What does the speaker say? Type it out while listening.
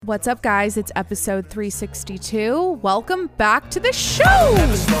What's up, guys? It's episode 362. Welcome back to the show.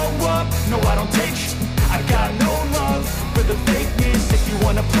 Never slow up, no, I don't take sh- I got no love for the fakeness. If you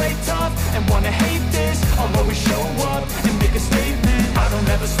wanna play tough and wanna hate this, I'll always show up and make a statement. I don't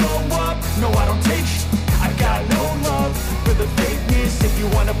ever slow up, no, I don't take sh- I got no love for the fakeness. If you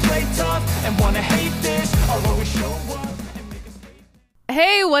wanna play tough and wanna hate this, I'll always show up and make a statement.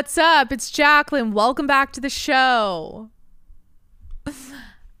 Hey, what's up? It's Jacqueline. Welcome back to the show.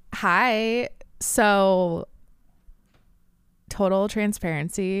 Hi. So, total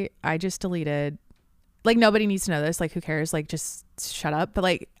transparency, I just deleted, like, nobody needs to know this, like, who cares, like, just shut up. But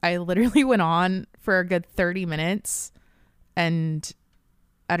like, I literally went on for a good 30 minutes and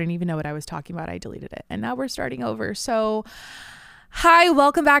I don't even know what I was talking about. I deleted it and now we're starting over. So hi,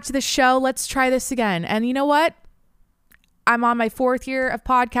 welcome back to the show. Let's try this again. And you know what, I'm on my 4th year of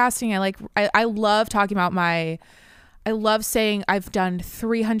podcasting. I love talking about I love saying I've done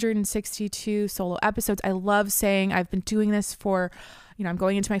 362 solo episodes. I love saying I've been doing this for, I'm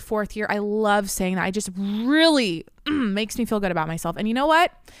going into my 4th year. I love saying that. I just really makes me feel good about myself. And you know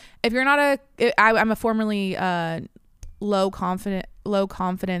what? If you're not I'm a formerly low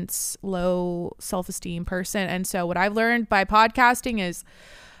confidence, low self-esteem person. And so what I've learned by podcasting is,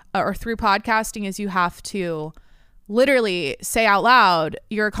 or through podcasting, is you have to literally say out loud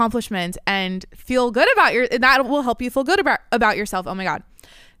your accomplishments and feel good about and that will help you feel good about yourself. Oh my God.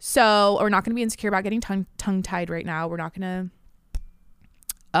 So we're not going to be insecure about getting tongue tied right now. We're not going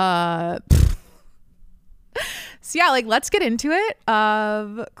to, so yeah, like, let's get into it.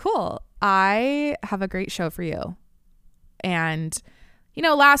 Cool. I have a great show for you. And,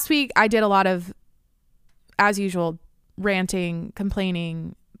 last week I did a lot of, as usual, ranting,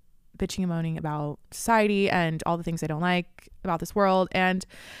 complaining, bitching and moaning about society and all the things I don't like about this world. And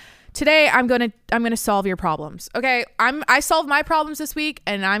today I'm gonna solve your problems. Okay, I solved my problems this week,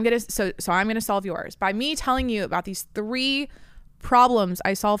 and I'm gonna solve yours by me telling you about these 3 problems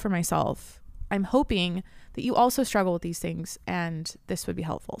I solved for myself. I'm hoping that you also struggle with these things, and this would be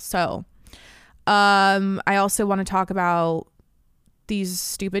helpful. So, I also want to talk about these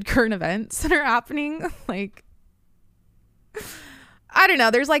stupid current events that are happening, like, I don't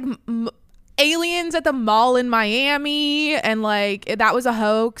know. There's like aliens at the mall in Miami, and like that was a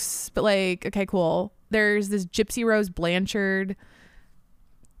hoax, but like, okay, cool. There's this Gypsy Rose Blanchard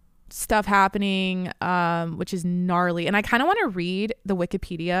stuff happening, which is gnarly. And I kind of want to read the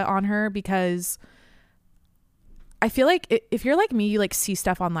Wikipedia on her, because I feel like if you're like me, you like see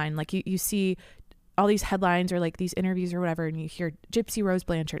stuff online, like you see all these headlines or like these interviews or whatever, and you hear Gypsy Rose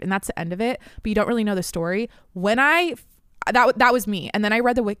Blanchard and that's the end of it, but you don't really know the story. That was me. And then I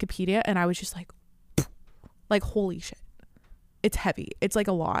read the Wikipedia and I was just like, holy shit, it's heavy. It's like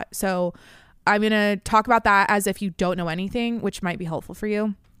a lot. So I'm going to talk about that as if you don't know anything, which might be helpful for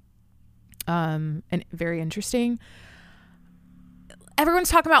you. And very interesting. Everyone's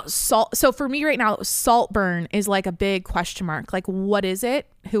talking about salt. So for me right now, Saltburn is like a big question mark. Like, what is it?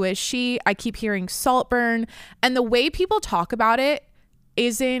 Who is she? I keep hearing Saltburn, and the way people talk about it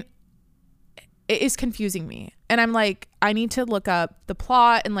is confusing me. And I'm like, I need to look up the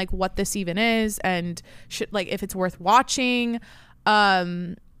plot and like what this even is, and if it's worth watching.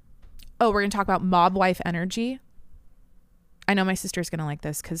 We're gonna talk about mob wife energy. I know my sister's gonna like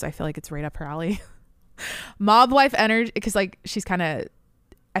this because I feel like it's right up her alley. Mob wife energy, because like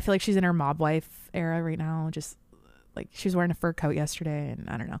I feel like she's in her mob wife era right now. Just like, she was wearing a fur coat yesterday, and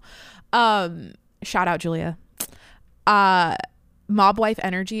I don't know. Shout out Julia. Mob wife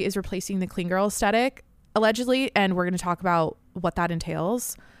energy is replacing the clean girl aesthetic, allegedly, and we're going to talk about what that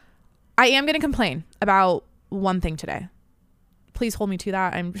entails. I am going to complain about one thing today. Please hold me to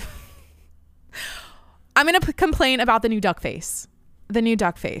that. I'm going to complain about the new duck face, the new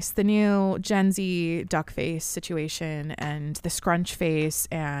Gen Z duck face situation, and the scrunch face.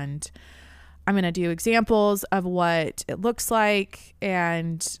 And I'm going to do examples of what it looks like,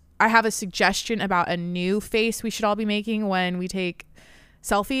 and I have a suggestion about a new face we should all be making when we take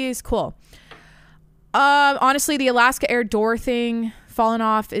selfies. Cool. Honestly, the Alaska Air door thing falling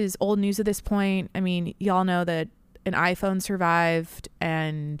off is old news at this point. I mean, y'all know that an iPhone survived,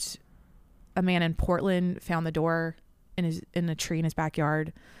 and a man in Portland found the door in a tree in his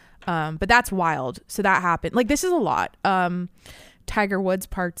backyard. But that's wild. So that happened. Like, this is a lot. Tiger Woods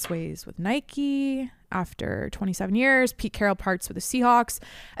parts ways with Nike after 27 years. Pete Carroll parts with the Seahawks.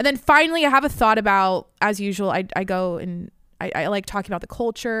 And then finally, I have a thought about, as usual, I go and I like talking about the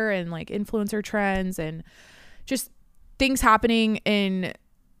culture and like influencer trends and just things happening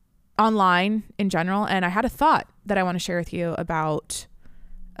online in general. And I had a thought that I want to share with you about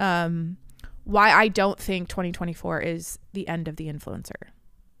why I don't think 2024 is the end of the influencer.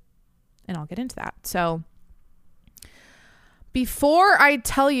 And I'll get into that. So before I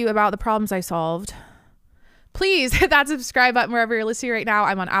tell you about the problems I solved, please hit that subscribe button wherever you're listening right now.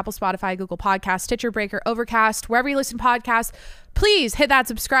 I'm on Apple, Spotify, Google Podcasts, Stitcher, Breaker, Overcast, wherever you listen to podcasts. Please hit that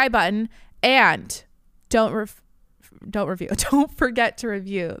subscribe button and don't forget to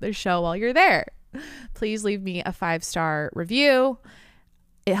review the show while you're there. Please leave me a 5-star review.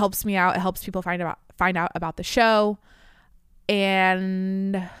 It helps me out. It helps people find out about the show.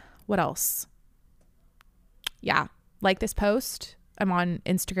 And what else? Yeah, like this post. I'm on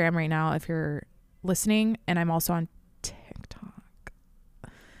Instagram right now if you're listening, and I'm also on TikTok.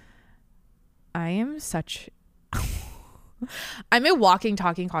 I am such I'm a walking,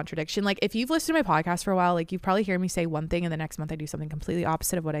 talking contradiction. Like, if you've listened to my podcast for a while, like, you've probably heard me say one thing and the next month I do something completely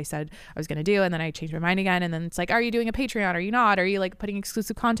opposite of what I said I was going to do. And then I change my mind again. And then it's like, are you doing a Patreon? Are you not? Are you like putting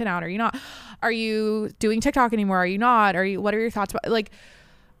exclusive content out? Are you not? Are you doing TikTok anymore? Are you not? What are your thoughts about, like,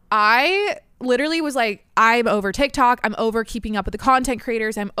 I literally was like, I'm over TikTok. I'm over keeping up with the content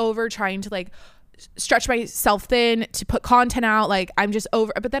creators. I'm over trying to like stretch myself thin to put content out. Like, I'm just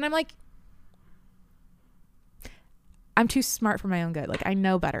over, but then I'm like, I'm too smart for my own good. Like, I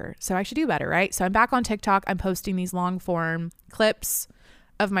know better, so I should do better, right? So I'm back on TikTok. I'm posting these long form clips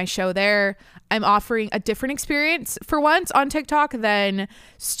of my show there. I'm offering a different experience for once on TikTok than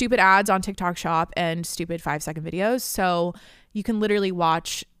stupid ads on TikTok Shop and stupid 5-second videos. So you can literally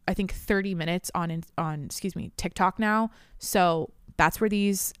watch, I think, 30 minutes on TikTok now. So that's where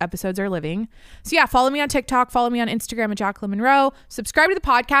these episodes are living. So yeah, follow me on TikTok, follow me on Instagram at Jacqueline Monroe, subscribe to the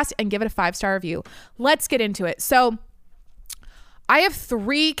podcast, and give it a 5-star review. Let's get into it. So I have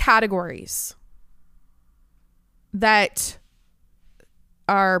 3 categories that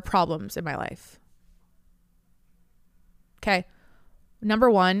are problems in my life. Okay. Number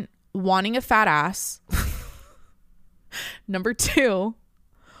 1, wanting a fat ass. Number 2,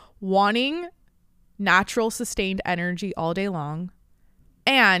 wanting natural sustained energy all day long.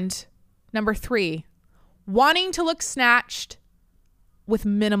 And number 3, wanting to look snatched with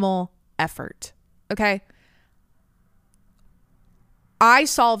minimal effort. Okay. I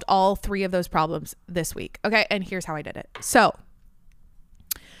solved all 3 of those problems this week. Okay. And here's how I did it. So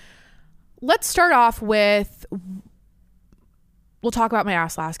let's start off with, we'll talk about my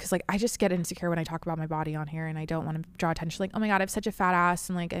ass last. Cause like, I just get insecure when I talk about my body on here and I don't want to draw attention. Like, oh my God, I have such a fat ass.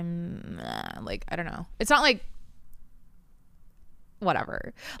 And like, I'm like, I don't know. It's not like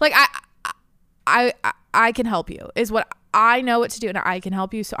whatever. Like I can help you is what I know what to do. And I can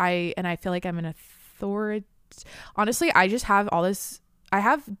help you. So I feel like I'm an authority. Honestly, I just have all this, I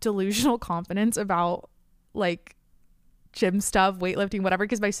have delusional confidence about like gym stuff, weightlifting, whatever,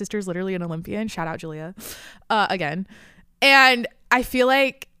 because my sister's literally an Olympian. Shout out Julia again. And I feel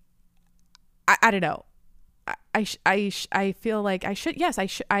like I don't know. I feel like I should, yes,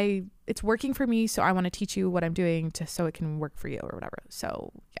 it's working for me. So I want to teach you what I'm doing so it can work for you or whatever.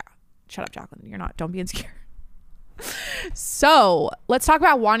 So yeah, shut up, Jacqueline. Don't be insecure. So let's talk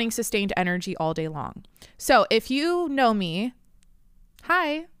about wanting sustained energy all day long. So if you know me,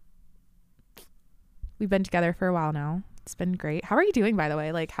 hi, we've been together for a while now. It's been great. How are you doing, by the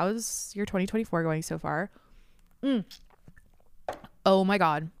way? Like, how's your 2024 going so far? Oh my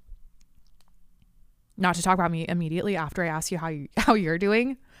God. Not to talk about me immediately after I ask you how you're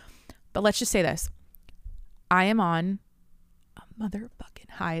doing, but let's just say this. I am on a motherfucking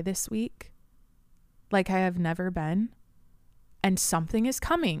high this week, like I have never been, and something is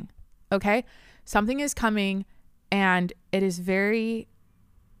coming. Okay? Something is coming, and it is very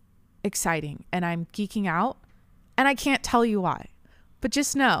exciting, and I'm geeking out, and I can't tell you why, but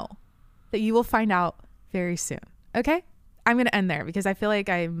just know that you will find out very soon. Okay? I'm going to end there because I feel like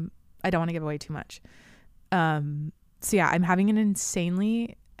I don't want to give away too much. So yeah, I'm having an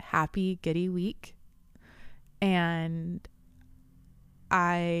insanely happy, giddy week, and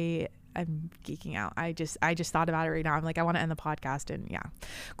I'm geeking out. I just thought about it right now. I'm like, I want to end the podcast, and yeah,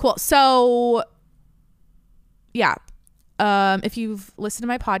 cool. So yeah, if you've listened to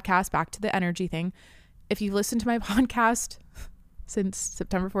my podcast, back to the energy thing, if you've listened to my podcast since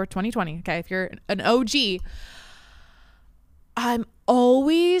September 4th, 2020, okay, if you're an OG, I'm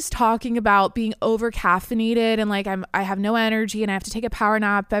always talking about being over caffeinated and like I have no energy and I have to take a power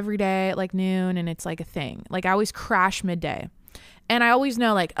nap every day at like noon, and it's like a thing. Like, I always crash midday. And I always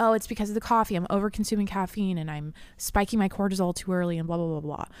know like, oh, it's because of the coffee. I'm over consuming caffeine and I'm spiking my cortisol too early and blah, blah, blah,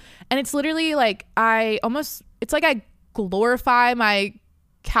 blah. And it's literally like, it's like I glorify my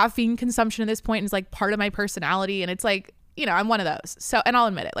caffeine consumption at this point, and it's like part of my personality. And it's like, I'm one of those. So, and I'll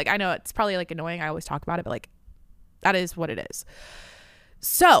admit it. Like, I know it's probably like annoying. I always talk about it, but like, that is what it is.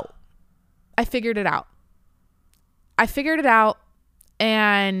 So I figured it out.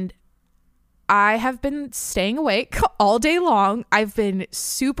 And I have been staying awake all day long. I've been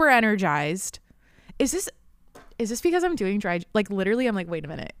super energized. Is this because I'm doing dry? Like literally, I'm like, wait a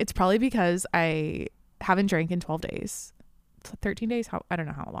minute. It's probably because I haven't drank in 12 days, 13 days. I don't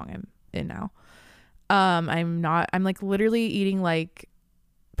know how long I'm in now. I'm like literally eating like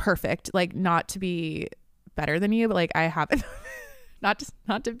perfect, like not to be better than you, but like I haven't, not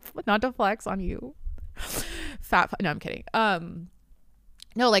to flex on you. No, I'm kidding.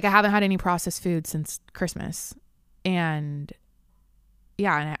 No, like I haven't had any processed food since Christmas, and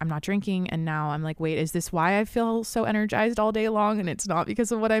yeah, and I'm not drinking, and now I'm like, wait, is this why I feel so energized all day long? And it's not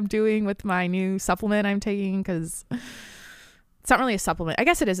because of what I'm doing with my new supplement I'm taking, because it's not really a supplement. I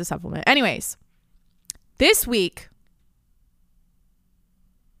guess it is a supplement. Anyways, this week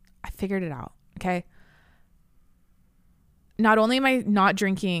I figured it out. Okay. Not only am I not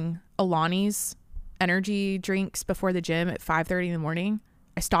drinking Alani's energy drinks before the gym at 5:30 in the morning,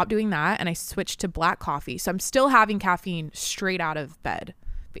 I stopped doing that and I switched to black coffee. So I'm still having caffeine straight out of bed,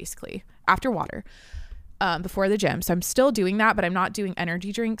 basically, after water, before the gym. So I'm still doing that, but I'm not doing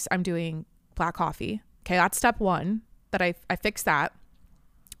energy drinks. I'm doing black coffee. Okay, that's step one, that I fixed that.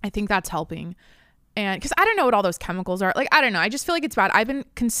 I think that's helping. And because I don't know what all those chemicals are. Like, I don't know. I just feel like it's bad. I've been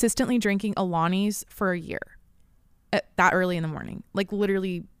consistently drinking Alani's for a year at that early in the morning, like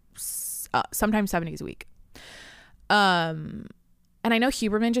literally sometimes 7 days a week. And I know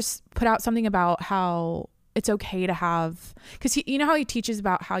Huberman just put out something about how it's okay to have, because you know how he teaches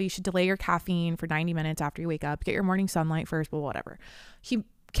about how you should delay your caffeine for 90 minutes after you wake up, get your morning sunlight first, well, whatever. He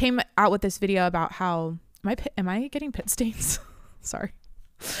came out with this video about how, am I getting pit stains? Sorry.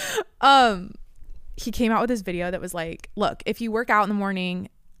 He came out with this video that was like, look, if you work out in the morning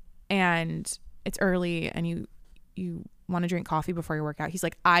and it's early and you want to drink coffee before your workout, he's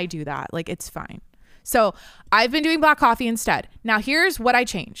like, I do that. Like, it's fine. So I've been doing black coffee instead. Now here's what I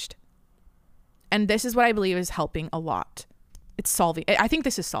changed. And this is what I believe is helping a lot. It's solving. I think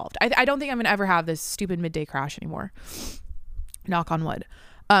this is solved. I don't think I'm going to ever have this stupid midday crash anymore. Knock on wood.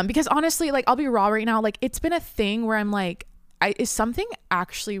 Because honestly, like, I'll be raw right now. Like, it's been a thing where I'm like, is something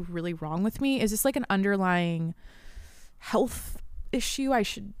actually really wrong with me? Is this like an underlying health issue I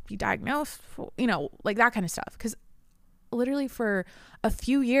should be diagnosed for? You know, like that kind of stuff. Because literally for a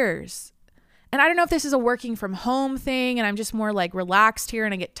few years, and I don't know if this is a working from home thing and I'm just more like relaxed here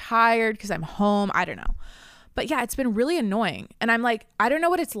and I get tired because I'm home. I don't know. But yeah, it's been really annoying. And I'm like, I don't know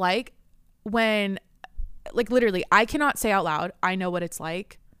what it's like when, like, literally, I cannot say out loud, I know what it's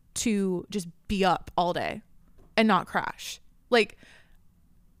like to just be up all day and not crash. Like,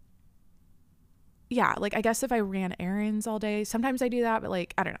 yeah, like, I guess if I ran errands all day, sometimes I do that, but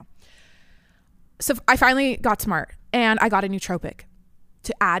like, I don't know. So I finally got smart and I got a nootropic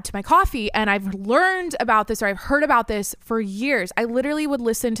to add to my coffee. And I've learned about this, or I've heard about this for years. I literally would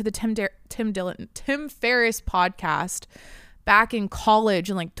listen to the Tim Ferriss podcast back in college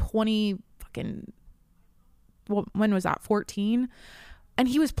in like when was that? 14. And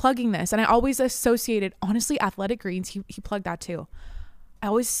he was plugging this. And I always associated, honestly, Athletic Greens, he plugged that too. I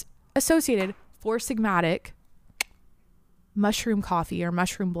always associated Four Sigmatic mushroom coffee or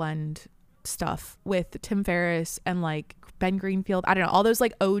mushroom blend stuff with Tim Ferriss and like Ben Greenfield. I don't know, all those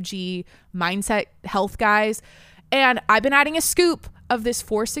like OG mindset health guys. And I've been adding a scoop of this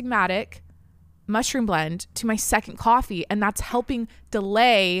Four Sigmatic mushroom blend to my second coffee, and that's helping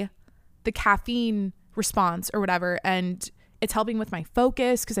delay the caffeine response or whatever. And it's helping with my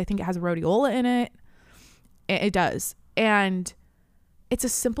focus because I think it has rhodiola in it. It does. And it's a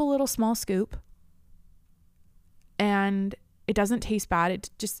simple little small scoop and it doesn't taste bad.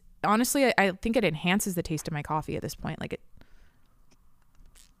 It just, honestly, I think it enhances the taste of my coffee at this point. Like,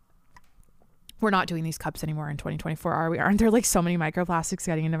 we're not doing these cups anymore in 2024, are we? Aren't there like so many microplastics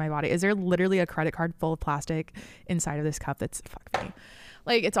getting into my body? Is there literally a credit card full of plastic inside of this cup? That's fuck me.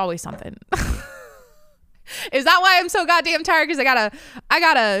 Like, it's always something. Is that why I'm so goddamn tired? Because I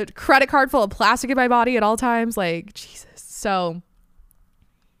got a credit card full of plastic in my body at all times. Like, Jesus. So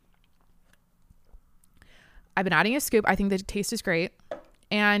I've been adding a scoop. I think the taste is great.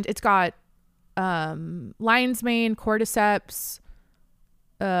 And it's got lion's mane, cordyceps,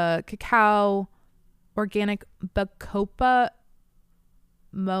 cacao, organic bacopa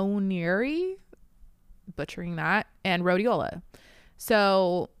monnieri, butchering that, and rhodiola.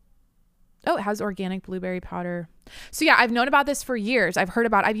 So, it has organic blueberry powder. So yeah, I've known about this for years.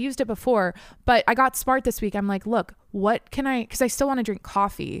 I've used it before, but I got smart this week. I'm like, look, what can because I still want to drink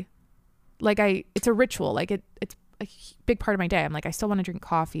coffee. Like it's a ritual. Like it's a big part of my day. I'm like, I still want to drink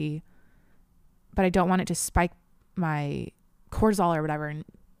coffee, but I don't want it to spike my cortisol or whatever and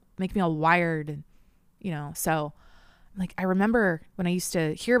make me all wired and, you know. So Like, I remember when I used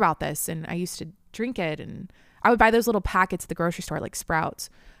to hear about this and I used to drink it, and I would buy those little packets at the grocery store, like Sprouts.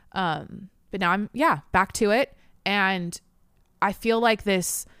 But now I'm back to it. And I feel like I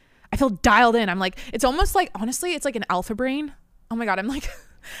feel dialed in. I'm like, it's almost like, honestly, it's like an alpha brain. Oh my God. I'm like,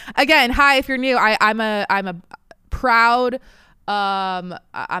 again, hi, if you're new, I'm a proud, I'm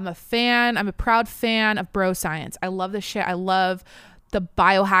a proud fan of bro science. I love this shit. I love the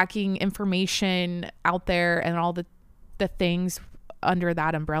biohacking information out there and all the things under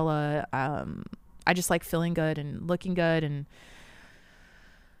that umbrella. I just like feeling good and looking good and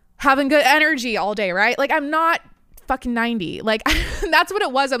having good energy all day, right? Like, I'm not fucking 90. Like, that's what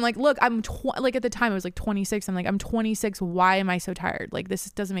it was. I'm like, look, like at the time I was like 26. I'm like, I'm 26. Why am I so tired? Like, this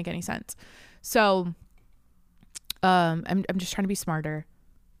doesn't make any sense. So, I'm just trying to be smarter.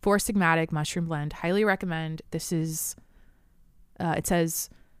 Four Sigmatic mushroom blend. Highly recommend. This is, it says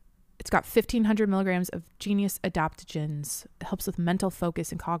it's got 1,500 milligrams of genius adaptogens. It helps with mental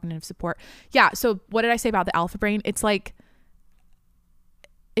focus and cognitive support. Yeah. So what did I say about the alpha brain? It's like,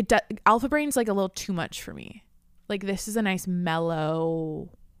 alpha brain's like a little too much for me. Like, this is a nice mellow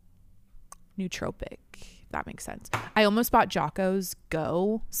nootropic, if that makes sense. I almost bought Jocko's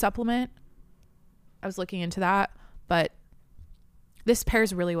Go supplement. I was looking into that, but this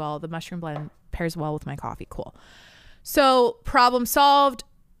pairs really well. The mushroom blend pairs well with my coffee. Cool. So, problem solved.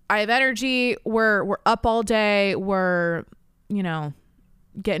 I have energy. We're up all day. We're,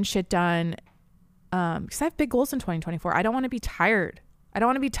 getting shit done. Because I have big goals in 2024. I don't want to be tired.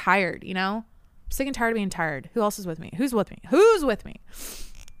 I'm sick and tired of being tired. Who else is with me? Who's with me?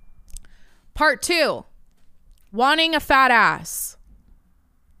 Part 2. Wanting a fat ass.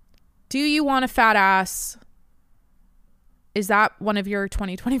 Do you want a fat ass? Is that one of your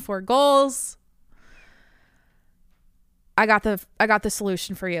 2024 goals? I got the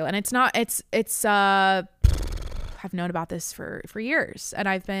solution for you. And I've known about this for years, and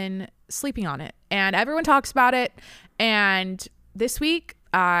I've been sleeping on it, and everyone talks about it. And this week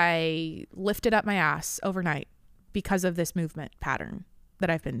I lifted up my ass overnight because of this movement pattern that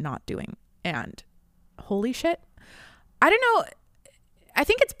I've been not doing. And holy shit, I don't know. I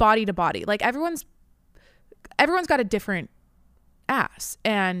think it's body to body. Like, everyone's got a different ass,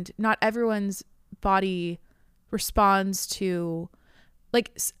 and not everyone's body responds to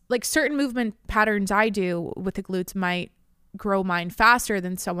like certain movement patterns I do with the glutes might grow mine faster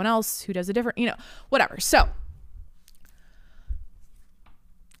than someone else who does a different, whatever. So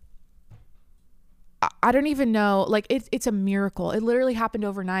I don't even know. Like, it's a miracle. It literally happened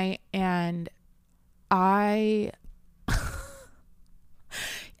overnight, and I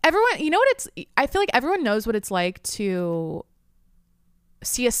feel like everyone knows what it's like to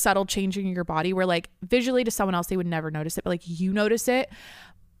see a subtle change in your body where, like, visually to someone else they would never notice it, but like you notice it.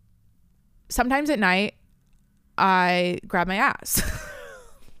 Sometimes at night I grab my ass.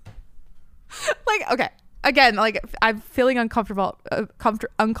 Like, okay, again, like, I'm feeling uncomfortable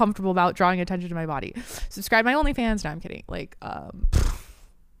about drawing attention to my body. Subscribe to my OnlyFans. No, I'm kidding. Like,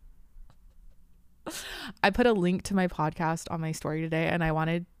 I put a link to my podcast on my story today, and I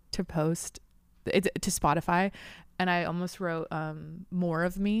wanted to post it to Spotify, and I almost wrote more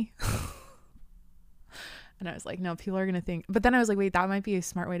of me. And I was like, no, people are going to think. But then I was like, wait, that might be a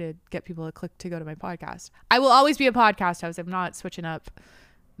smart way to get people to click to go to my podcast. I will always be a podcast host. I'm not switching up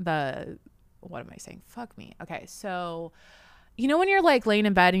what am I saying? Fuck me. Okay. So, when you're like laying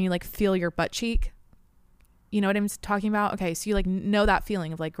in bed and you like feel your butt cheek, you know what I'm talking about? Okay. So you like know that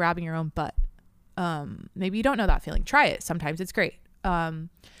feeling of like grabbing your own butt. Maybe you don't know that feeling. Try it. Sometimes it's great. I'm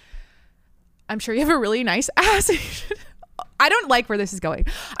sure you have a really nice ass. I don't like where this is going.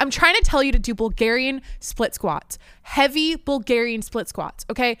 I'm trying to tell you to do Bulgarian split squats, heavy Bulgarian split squats.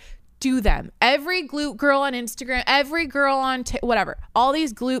 Okay. Do them. Every glute girl on Instagram, every girl on whatever, all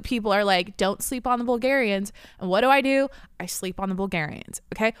these glute people are like, don't sleep on the Bulgarians. And what do? I sleep on the Bulgarians.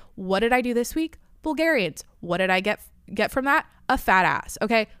 Okay. What did I do this week? Bulgarians. What did I get from that? A fat ass.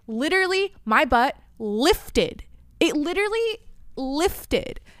 Okay. Literally my butt lifted. It literally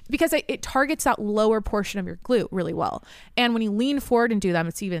lifted because it targets that lower portion of your glute really well. And when you lean forward and do them,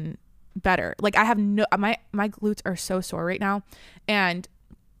 it's even better. Like, I have my glutes are so sore right now, and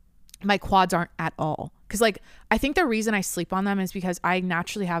my quads aren't at all. Cause like, I think the reason I sleep on them is because I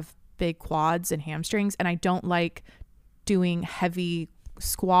naturally have big quads and hamstrings, and I don't like doing heavy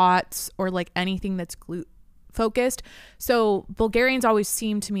squats or like anything that's glute focused. So Bulgarians always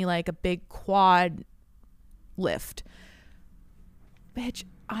seem to me like a big quad lift. Bitch,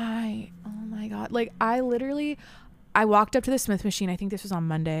 oh my God. Like, I walked up to the Smith machine. I think this was on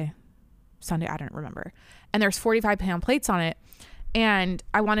Sunday, I don't remember. And there's 45-pound plates on it. And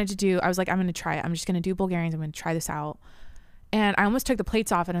I was like, I'm going to try it. I'm just going to do Bulgarians. I'm going to try this out. And I almost took the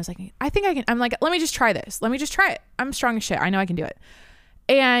plates off and I was like, I think I can. I'm like, let me just try this. Let me just try it. I'm strong as shit. I know I can do it.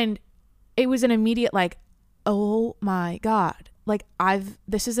 And it was an immediate like, oh my God. Like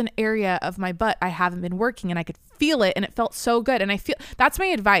this is an area of my butt I haven't been working, and I could feel it, and it felt so good. And that's my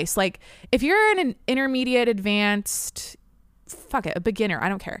advice. Like if you're an intermediate, advanced, a beginner, I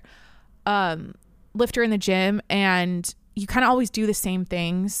don't care, lifter in the gym, and you kind of always do the same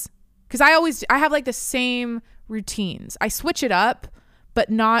things. Cause I have like the same routines. I switch it up, but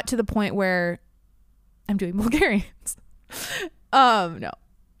not to the point where I'm doing Bulgarians. No.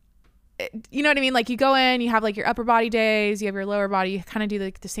 You know what I mean? Like you go in, you have like your upper body days, you have your lower body, you kind of do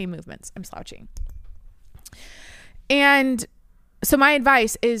like the same movements. I'm slouching. And so my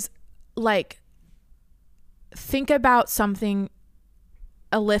advice is like, think about something,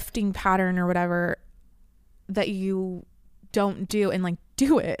 a lifting pattern or whatever that you don't do, and like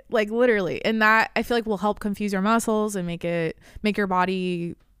do it, like literally. And that I feel like will help confuse your muscles and make your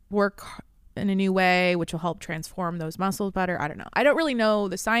body work in a new way, which will help transform those muscles better. I don't know. I don't really know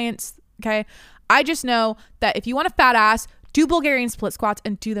the science. Okay. I just know that if you want a fat ass, do Bulgarian split squats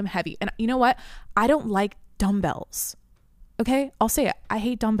and do them heavy. And you know what? I don't like dumbbells. Okay. I'll say it. I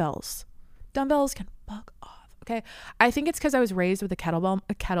hate dumbbells. Dumbbells can fuck off. Okay. I think it's because I was raised with a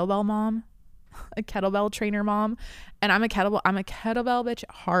kettlebell mom, a kettlebell trainer mom, and I'm a kettlebell bitch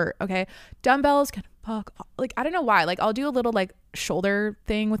at heart. Okay. Dumbbells can fuck off. Like, I don't know why. Like I'll do a little like shoulder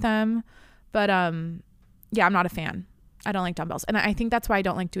thing with them, but yeah, I'm not a fan. I don't like dumbbells. And I think that's why I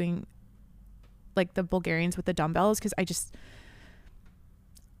don't like doing like the Bulgarians with the dumbbells, because I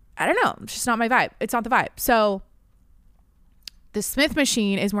don't know. It's just not my vibe. It's not the vibe. So the Smith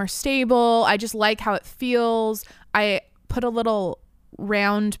machine is more stable. I just like how it feels. I put a little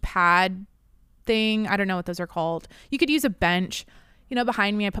round pad thing. I don't know what those are called. You could use a bench,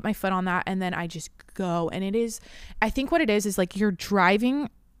 behind me. I put my foot on that and then I just go. And I think what it is like you're driving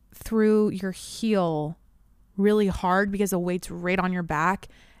through your heel really hard because the weight's right on your back,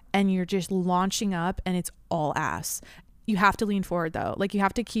 and you're just launching up, and it's all ass. You have to lean forward though. Like you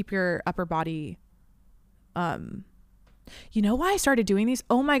have to keep your upper body. You know why I started doing these?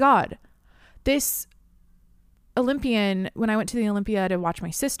 Oh my God. This Olympian, when I went to the Olympia to watch my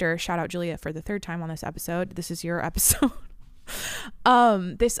sister, shout out Julia for the third time on this episode. This is your episode.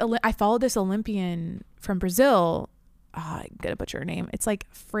 I followed this Olympian from Brazil. I'm gonna butcher her name. It's like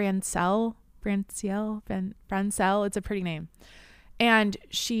Francel. It's a pretty name. And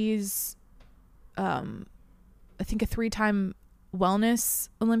she's, I think a 3-time wellness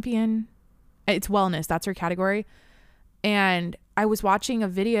Olympian. It's wellness. That's her category. And I was watching a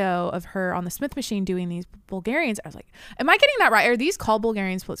video of her on the Smith machine doing these Bulgarians. I was like, am I getting that right? Are these called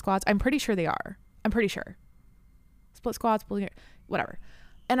Bulgarian split squats? I'm pretty sure they are. I'm pretty sure. Split squats, Bulgarian, whatever.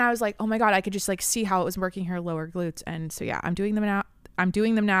 And I was like, oh my God, I could just like see how it was working her lower glutes. And so, yeah, I'm doing them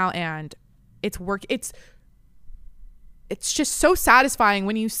now. And it's just so satisfying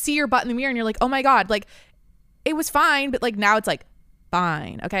when you see your butt in the mirror and you're like, oh my God, like it was fine. But like now it's like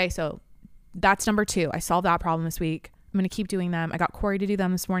fine. Okay. So that's number 2. I solved that problem this week. I'm going to keep doing them. I got Corey to do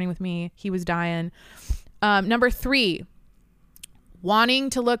them this morning with me. He was dying. Number 3, wanting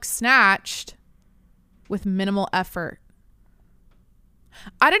to look snatched with minimal effort.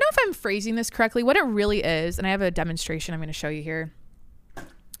 I don't know if I'm phrasing this correctly. What it really is, and I have a demonstration I'm going to show you here.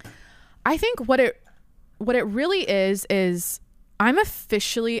 I think what it really is I'm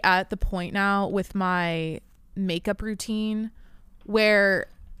officially at the point now with my makeup routine where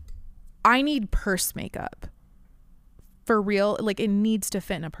I need purse makeup. For real, like it needs to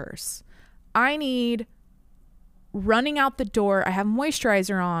fit in a purse. I need running out the door. I have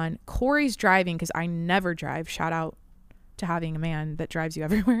moisturizer on. Corey's driving because I never drive. Shout out to having a man that drives you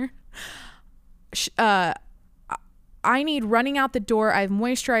everywhere. I need running out the door. I have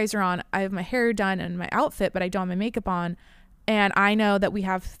moisturizer on. I have my hair done and my outfit, but I don't have my makeup on. And I know that we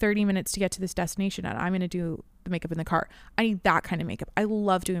have 30 minutes to get to this destination, and I'm going to do the makeup in the car. I need that kind of makeup. I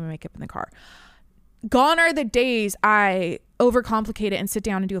love doing my makeup in the car. Gone are the days I overcomplicate it and sit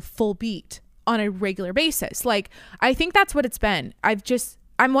down and do a full beat on a regular basis. Like, I think that's what it's been.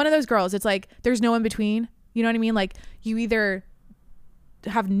 I'm one of those girls. It's like, there's no in between. You know what I mean? Like, you either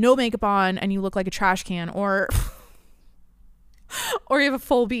have no makeup on and you look like a trash can, or you have a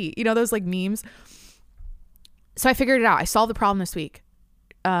full beat. You know, those like memes. So I figured it out. I solved the problem this week.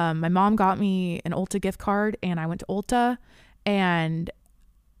 My mom got me an Ulta gift card, and I went to Ulta, and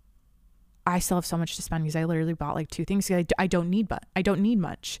I still have so much to spend because I literally bought like 2 things. I don't need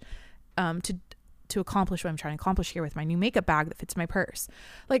much to accomplish what I'm trying to accomplish here with my new makeup bag that fits my purse.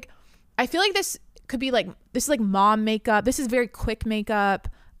 Like, I feel like this is like mom makeup. This is very quick makeup.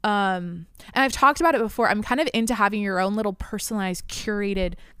 And I've talked about it before. I'm kind of into having your own little personalized,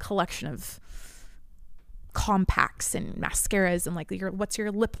 curated collection of compacts and mascaras and like what's your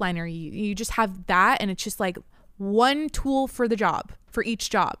lip liner. You just have that, and it's just like one tool for the job, for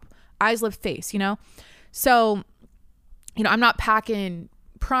each job. Eyes, lips, face, you know? So, you know, I'm not packing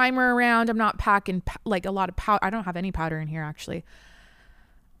primer around. I'm not packing like a lot of powder. I don't have any powder in here, actually.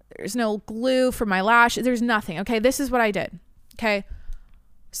 There's no glue for my lashes. There's nothing. Okay. This is what I did. Okay.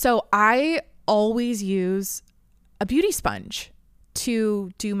 So I always use a beauty sponge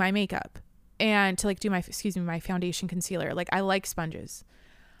to do my makeup and to like do my foundation concealer. Like I like sponges.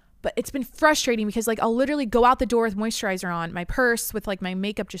 But it's been frustrating because like I'll literally go out the door with moisturizer on, my purse with like my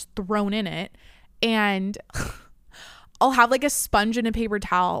makeup just thrown in it, and I'll have like a sponge and a paper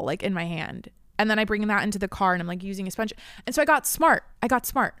towel like in my hand. And then I bring that into the car and I'm like using a sponge. And so I got smart. I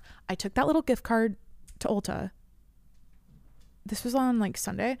took that little gift card to Ulta. This was on like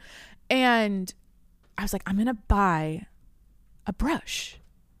Sunday. And I was like, I'm going to buy a brush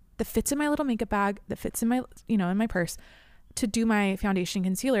that fits in my little makeup bag, that fits in my, you know, in my purse, to do my foundation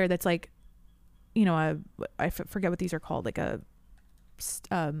concealer. That's like, you know, I forget what these are called. Like I'll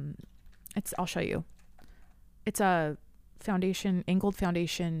show you. It's a foundation, angled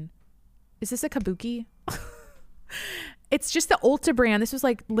foundation. Is this a Kabuki? It's just the Ulta brand. This was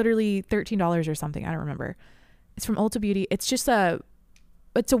like literally $13 or something. I don't remember. It's from Ulta Beauty. It's just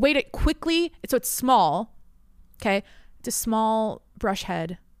it's a way to quickly, so it's small. Okay. It's a small brush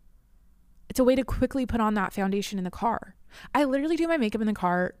head. It's a way to quickly put on that foundation in the car. I literally do my makeup in the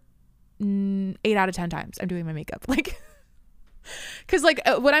car 8 out of 10 times. I'm doing my makeup. Like, cause like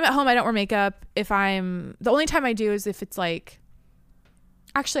when I'm at home, I don't wear makeup. The only time I do is if it's like,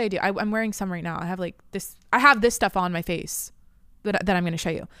 actually I do. I'm wearing some right now. I have this stuff on my face that I'm going to show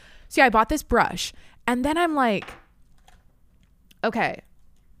you. So yeah, I bought this brush and then I'm like, okay,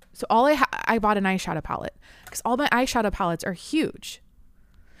 so I bought an eyeshadow palette because all my eyeshadow palettes are huge.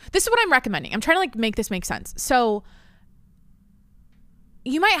 This is what I'm recommending. I'm trying to like make this make sense. So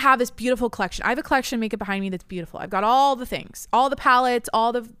you might have this beautiful collection. I have a collection of makeup behind me that's beautiful. I've got all the things, all the palettes,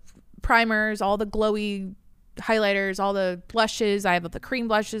 all the primers, all the glowy highlighters, all the blushes. I have the cream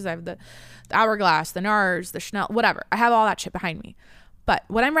blushes. I have the Hourglass, the NARS, the Chanel, whatever. I have all that shit behind me. But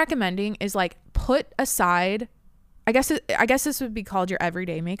what I'm recommending is like put aside, I guess this would be called your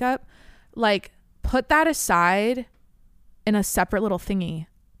everyday makeup. Like put that aside in a separate little thingy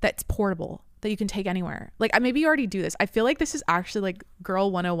that's portable that you can take anywhere. Like maybe you already do this. I feel like this is actually like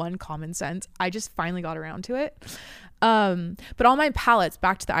girl 101 common sense. I just finally got around to it. But all my palettes,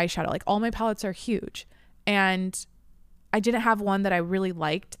 back to the eyeshadow, like all my palettes are huge. And I didn't have one that I really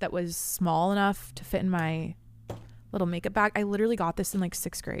liked that was small enough to fit in my little makeup bag. I literally got this in like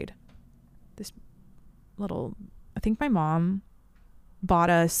 6th grade. This little, I think my mom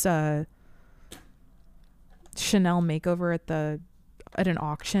bought us a Chanel makeover at an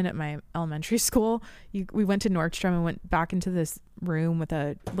auction at my elementary school. We went to Nordstrom and went back into this room with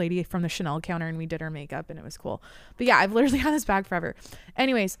a lady from the Chanel counter and we did her makeup and it was cool. But yeah, I've literally had this bag forever.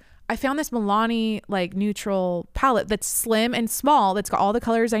 Anyways, I found this Milani like neutral palette that's slim and small, that's got all the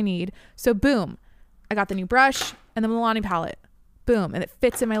colors I need. So boom, I got the new brush and the Milani palette. Boom, and it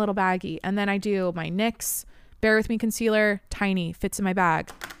fits in my little baggie. And then I do my NYX Bare With Me concealer, tiny, fits in my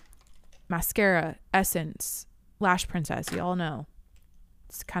bag. Mascara, Essence, Lash Princess, you all know.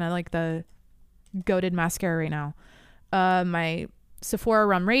 It's kind of like the goated mascara right now. My Sephora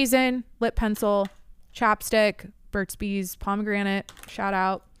Rum Raisin, lip pencil, chapstick, Burt's Bees pomegranate, shout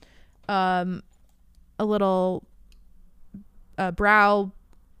out. A little brow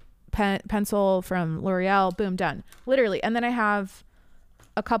pencil from L'Oreal, boom, done. Literally. And then I have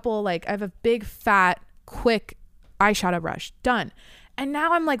a couple, like I have a big fat quick eyeshadow brush, done. And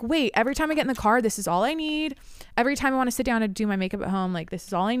now I'm like, wait, every time I get in the car, this is all I need. Every time I want to sit down and do my makeup at home, like this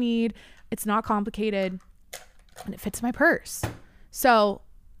is all I need. It's not complicated and it fits in my purse. So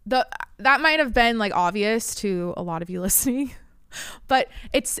that might have been like obvious to a lot of you listening, but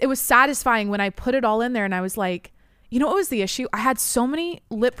it was satisfying when I put it all in there and I was like, you know what was the issue? I had so many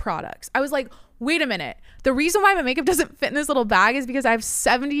lip products. I was like, wait a minute. The reason why my makeup doesn't fit in this little bag is because I have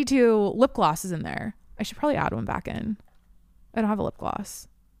 72 lip glosses in there. I should probably add one back in. I don't have a lip gloss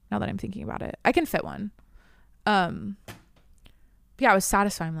now that I'm thinking about it. I can fit one. Yeah, it was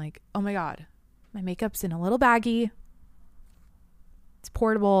satisfying. I'm like, oh my God, my makeup's in a little baggie. It's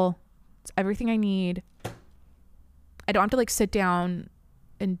portable. It's everything I need. I don't have to like sit down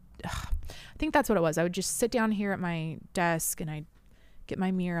and I think that's what it was. I would just sit down here at my desk and I'd get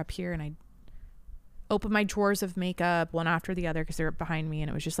my mirror up here and I'd open my drawers of makeup one after the other because they were behind me. And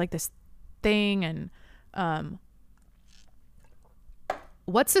it was just like this thing. And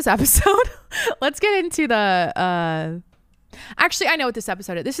what's this episode? Let's get into the actually, I know what this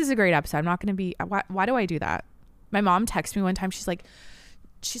episode is. This is a great episode. I'm not going to be, why do I do that? My mom texted me one time. She's like,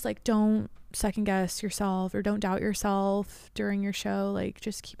 don't second guess yourself or don't doubt yourself during your show. Like,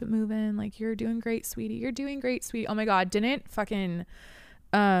 just keep it moving. Like, you're doing great, sweetie. You're doing great, sweetie. Oh my God. Didn't fucking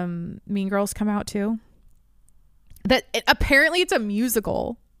Mean Girls come out too? Apparently it's a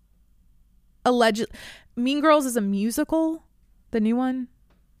musical. Mean Girls is a musical, the new one.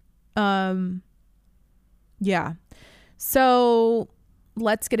 Yeah. So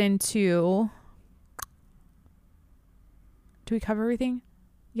let's get into, do we cover everything?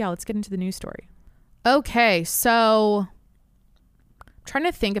 Yeah, let's get into the news story. Okay, so I'm trying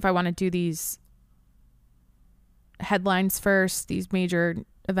to think if I want to do these headlines first, these major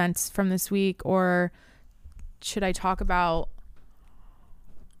events from this week, or should I talk about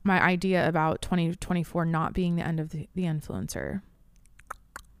my idea about 2024 not being the end of the influencer?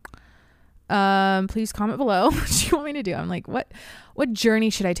 Please comment below what you want me to do. I'm like, what journey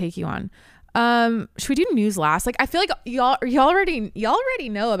should I take you on? Should we do news last? Like, I feel like y'all already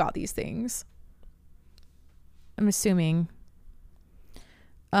know about these things, I'm assuming.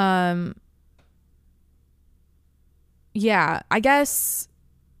 Yeah, I guess.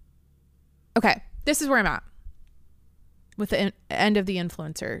 Okay, this is where I'm at with the end of the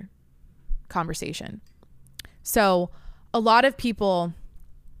influencer conversation. So a lot of people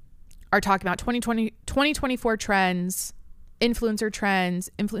are talking about 2024 trends,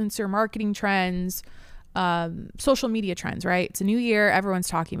 influencer marketing trends, social media trends, right? It's a new year. Everyone's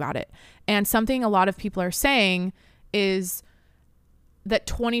talking about it. And something a lot of people are saying is that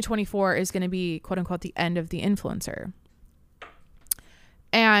 2024 is going to be, quote unquote, the end of the influencer.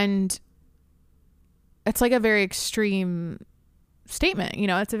 And it's like a very extreme statement. You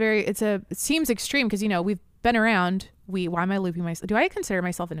know, it seems extreme because, you know, we've been around. Why am I looping myself? Do I consider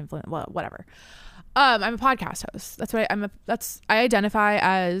myself an influencer? Well, whatever. I'm a podcast host. That's what I identify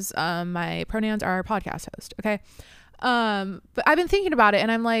as. My pronouns are podcast host. Okay. But I've been thinking about it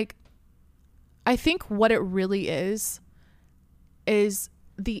and I'm like, I think what it really is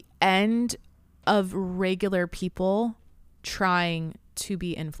the end of regular people trying to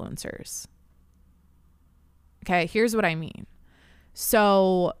be influencers. Okay. Here's what I mean.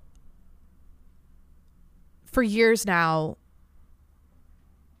 So for years now,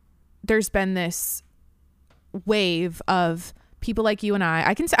 there's been this wave of people like you and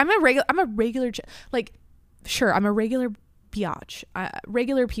I can say I'm a regular, like, sure, I'm a regular biatch,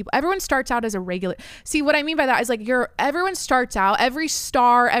 regular people. Everyone starts out as a regular. See, what I mean by that is like everyone starts out, every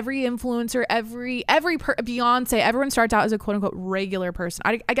star, every influencer, every Beyonce, everyone starts out as a quote unquote regular person.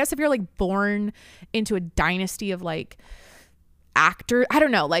 I guess if you're like born into a dynasty of like actor, I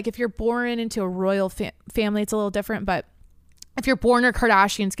don't know, like if you're born into a royal family, it's a little different, but if you're born a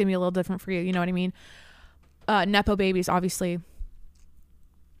Kardashian, it's gonna be a little different for you. You know what I mean? Nepo babies, obviously,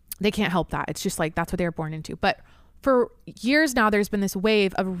 they can't help that. It's just like that's what they were born into. But for years now, there's been this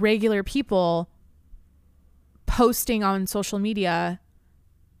wave of regular people posting on social media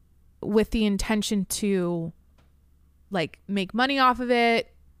with the intention to like make money off of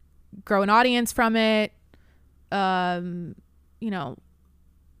it, grow an audience from it, you know,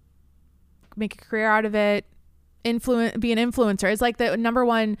 make a career out of it, be an influencer. It's like the number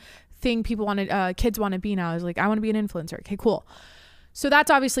one thing people want to, kids want to be now is like, I want to be an influencer. Okay, cool. So that's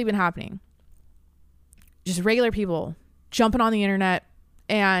obviously been happening. Just regular people jumping on the internet,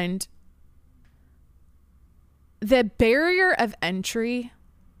 and the barrier of entry.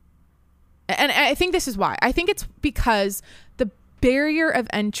 And I think this is why. I think it's because the barrier of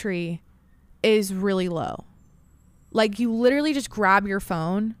entry is really low. Like, you literally just grab your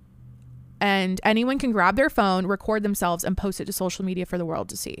phone and anyone can grab their phone, record themselves and post it to social media for the world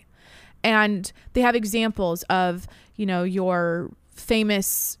to see. And they have examples of, you know, your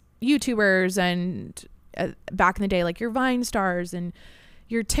famous YouTubers and back in the day, like your Vine stars and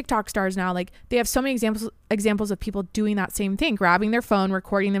your TikTok stars now. Like, they have so many examples of people doing that same thing, grabbing their phone,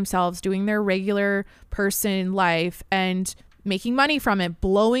 recording themselves, doing their regular person life and making money from it,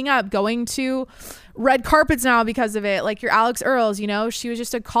 blowing up, going to red carpets now because of it. Like your Alex Earls, you know, she was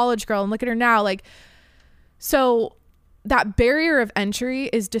just a college girl and look at her now. Like, so that barrier of entry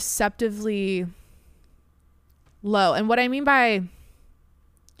is deceptively low. And what I mean by,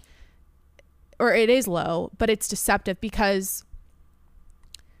 or it is low, but it's deceptive because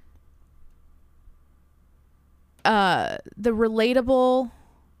the relatable,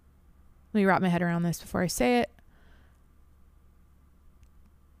 let me wrap my head around this before I say it.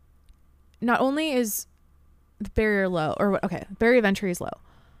 Not only is the barrier low, or okay, barrier of entry is low,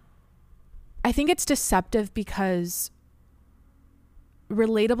 I think it's deceptive because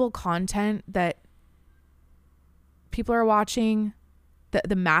relatable content that people are watching, that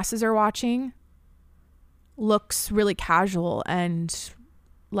the masses are watching, looks really casual and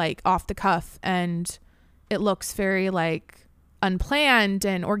like off the cuff, and it looks very like unplanned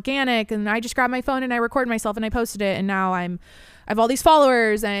and organic, and I just grabbed my phone and I recorded myself and I posted it, and now I have all these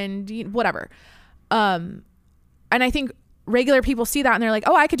followers and whatever. And I think regular people see that and they're like,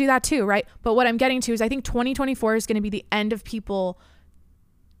 oh, I could do that too, right? But what I'm getting to is I think 2024 is going to be the end of people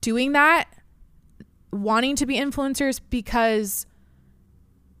doing that, wanting to be influencers, because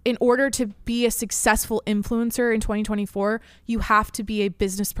in order to be a successful influencer in 2024, you have to be a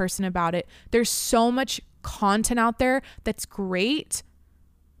business person about it. There's so much content out there that's great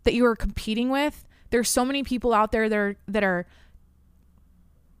that you are competing with. There's so many people out there that are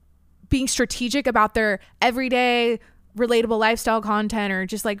being strategic about their everyday relatable lifestyle content, or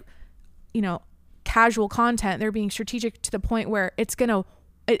just like, you know, casual content. They're being strategic to the point where it's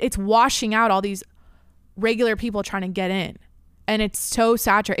washing out all these regular people trying to get in. And it's so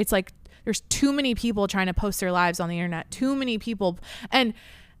saturated. It's like there's too many people trying to post their lives on the internet. Too many people. And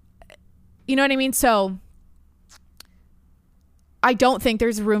you know what I mean? So I don't think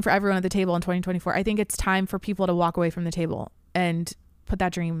there's room for everyone at the table in 2024. I think it's time for people to walk away from the table and put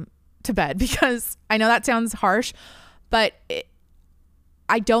that dream to bed, because I know that sounds harsh, but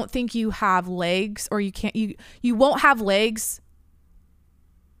I don't think you have legs, or you won't have legs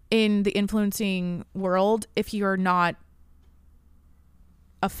in the influencing world if you're not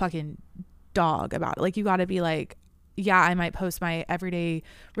a fucking dog about it. Like, you got to be like, yeah, I might post my everyday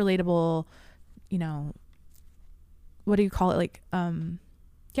relatable, you know, what do you call it? Like,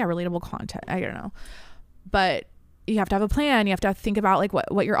 relatable content. I don't know. But you have to have a plan. You have to think about like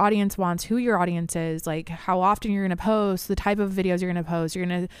what your audience wants, who your audience is, like how often you're going to post, the type of videos you're going to post. You're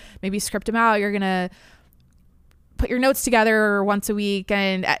going to maybe script them out. You're going to put your notes together once a week,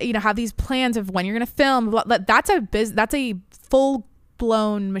 and, you know, have these plans of when you're going to film. That's a full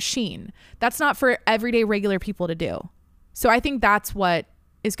blown machine. That's not for everyday regular people to do. So I think that's what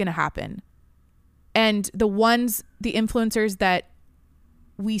is going to happen. And the influencers that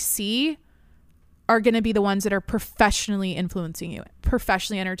we see are going to be the ones that are professionally influencing you,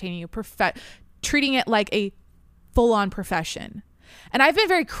 professionally entertaining you, treating it like a full-on profession. And I've been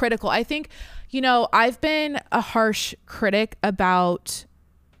very critical. I think, you know, I've been a harsh critic about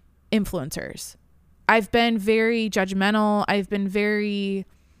influencers. I've been very judgmental. I've been very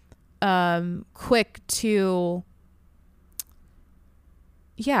quick to,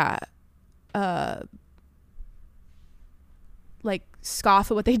 like scoff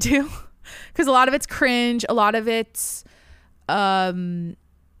at what they do, because a lot of it's cringe. A lot of it's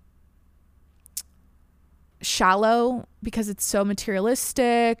shallow because it's so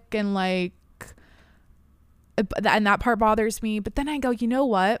materialistic, and like, and that part bothers me. But then I go, you know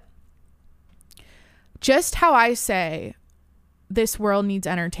what? Just how I say this world needs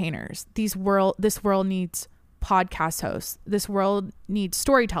entertainers, this world needs podcast hosts, this world needs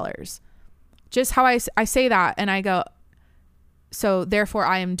storytellers. Just how I say that, and I go, so therefore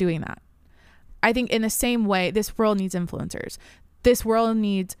I am doing that. I think in the same way, this world needs influencers. This world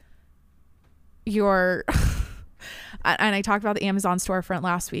needs your and I talked about the Amazon storefront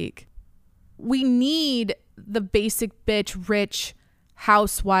last week. We need the basic bitch rich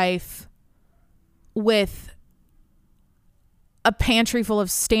housewife with a pantry full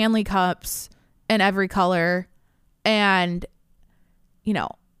of Stanley cups in every color, and, you know,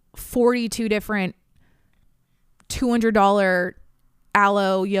 42 different $200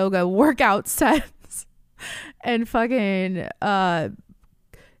 Aloe yoga workout sets, and fucking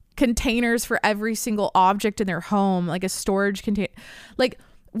containers for every single object in their home, like a storage container. Like,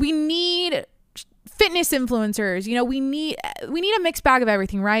 we need fitness influencers, you know, we need a mixed bag of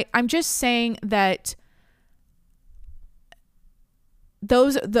everything, right? I'm just saying that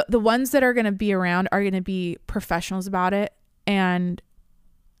the ones that are going to be around are going to be professionals about it.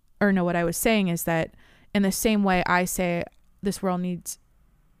 What I was saying is that in the same way I say this world needs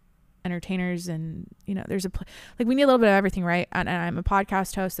entertainers, and, you know, there's like, we need a little bit of everything, right? And I'm a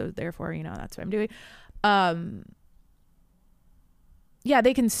podcast host, so therefore, you know, that's what I'm doing. Yeah,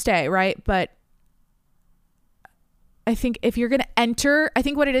 they can stay, right? But I think if you're going to enter, I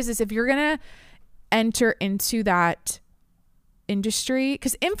think what it is if you're going to enter into that industry,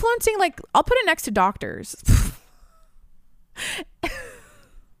 because influencing, like, I'll put it next to doctors.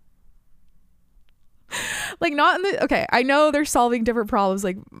 Like, not in the, okay, I know they're solving different problems,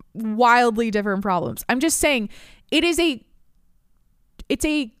 like wildly different problems. I'm just saying it is a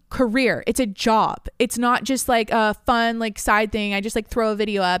career. It's a job. It's not just like a fun like side thing. I just like throw a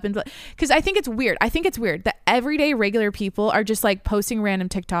video up and because I think it's weird. I think it's weird that everyday regular people are just like posting random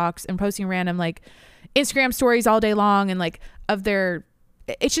TikToks and posting random like Instagram stories all day long and like of their,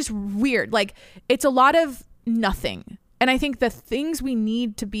 it's just weird. Like it's a lot of nothing. And I think the things we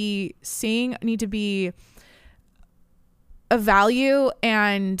need to be seeing need to be of value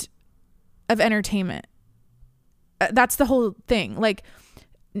and of entertainment. That's the whole thing. Like,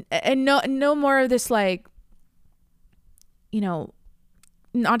 and no more of this, like, you know,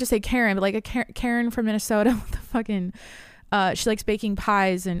 not to say Karen, but like a Karen from Minnesota with the fucking, she likes baking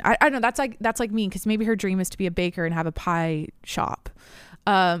pies. And I don't know, that's like me. Cause maybe her dream is to be a baker and have a pie shop.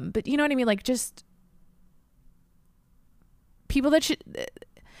 But you know what I mean? Like just people that should,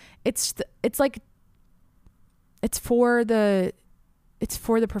 it's like, you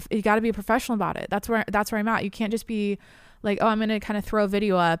got to be a professional about it. That's where I'm at. You can't just be like, oh, I'm going to kind of throw a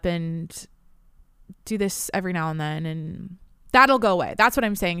video up and do this every now and then. And that'll go away. That's what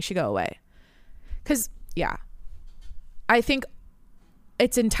I'm saying should go away. Cause yeah, I think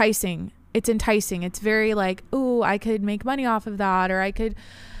it's enticing. It's very like, ooh, I could make money off of that. Or I could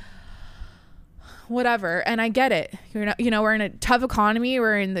whatever. And I get it. We're in a tough economy.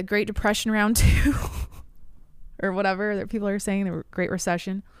 We're in the Great Depression round 2 or whatever that people are saying, the Great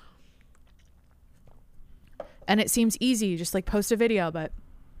Recession. And it seems easy, just like post a video, but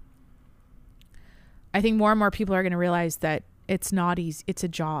I think more and more people are going to realize that it's not easy. It's a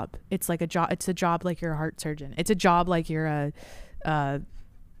job. It's like a job. It's a job like you're a heart surgeon. It's a job like you're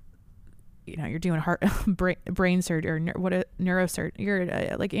you're doing brain surgery or neurosurgery.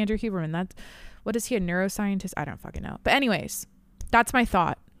 You're like Andrew Huberman. What is he, a neuroscientist? I don't fucking know. But anyways, that's my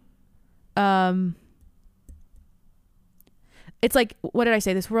thought. It's like, what did I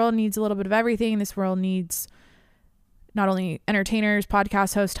say? This world needs a little bit of everything. This world needs not only entertainers,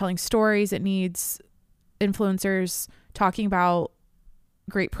 podcast hosts telling stories. It needs influencers talking about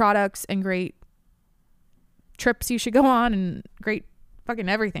great products and great trips you should go on and great fucking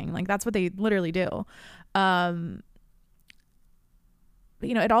everything. Like that's what they literally do. But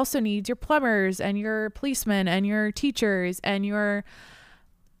it also needs your plumbers and your policemen and your teachers and your,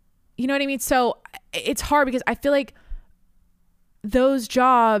 you know what I mean? So it's hard because I feel like those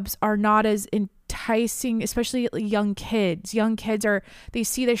jobs are not as enticing, especially young kids. Young kids they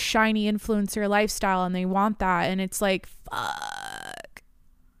see this shiny influencer lifestyle and they want that. And it's like, fuck.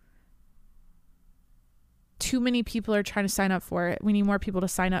 Too many people are trying to sign up for it. We need more people to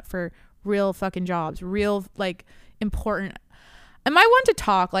sign up for real fucking jobs, real like important. Am I one to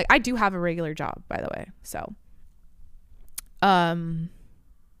talk? Like I do have a regular job, by the way. So, I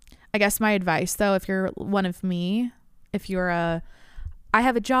guess my advice though, if you're one of me, if you're I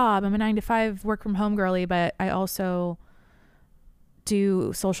have a job, I'm a 9-to-5 work from home girly, but I also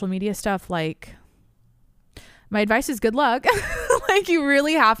do social media stuff. Like my advice is good luck. Like you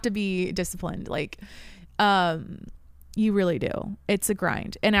really have to be disciplined. Like, you really do. It's a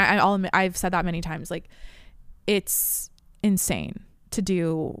grind. And I'll admit, I've said that many times, like it's insane to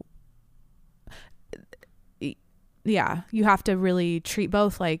do. Yeah. You have to really treat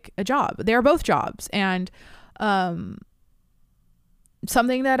both like a job. They're both jobs. And,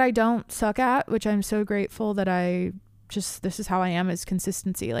 something that I don't suck at, which I'm so grateful that this is how I am, is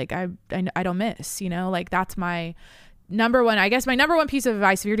consistency. Like I don't miss, like that's my number one, I guess my number one piece of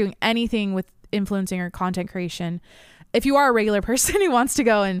advice. If you're doing anything with influencing or content creation, if you are a regular person who wants to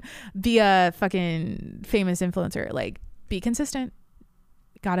go and be a fucking famous influencer, like be consistent.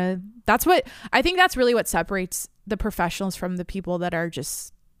 That's really what separates the professionals from the people that are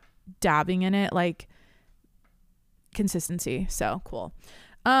just dabbing in it. Like, consistency. So cool.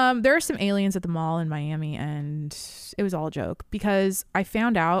 There are some aliens at the mall in Miami and it was all a joke because I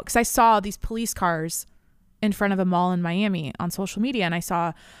found out because I saw these police cars in front of a mall in Miami on social media, and I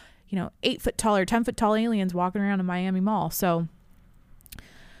saw 8-foot tall or 10-foot tall aliens walking around a Miami mall. So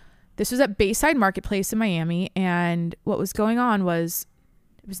this was at Bayside Marketplace in Miami, and what was going on was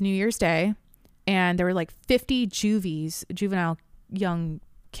it was New Year's Day and there were like 50 juvenile young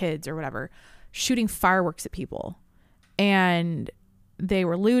kids or whatever shooting fireworks at people. And they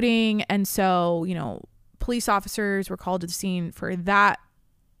were looting. And so, police officers were called to the scene for that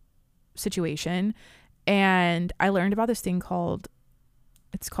situation. And I learned about this thing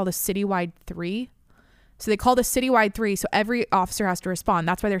it's called a citywide 3. So they called a citywide 3. So every officer has to respond.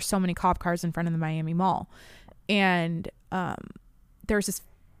 That's why there's so many cop cars in front of the Miami Mall. And there's this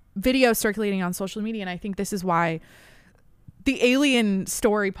video circulating on social media. And I think this is why the alien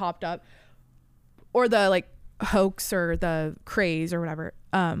story popped up, or the like hoax or the craze or whatever.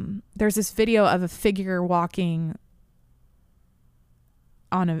 There's this video of a figure walking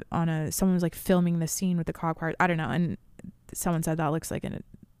on a someone was like filming the scene with the cop cars. I don't know. And someone said that looks like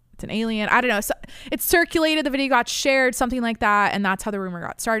it's an alien. I don't know. So it circulated. The video got shared, something like that. And that's how the rumor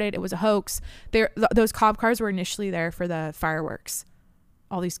got started. It was a hoax. Those cop cars were initially there for the fireworks.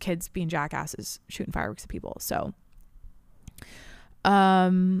 All these kids being jackasses shooting fireworks at people. So,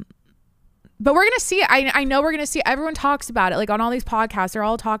 but we're going to see, I know we're going to see, everyone talks about it. Like on all these podcasts, they're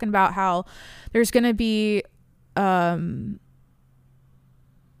all talking about how there's going to be,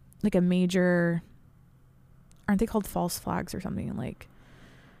 like a major, aren't they called false flags or something? Like,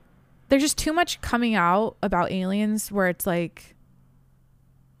 there's just too much coming out about aliens where it's like,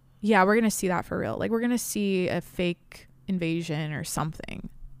 yeah, we're going to see that for real. Like, we're going to see a fake invasion or something,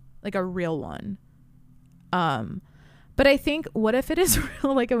 like a real one. But I think, what if it is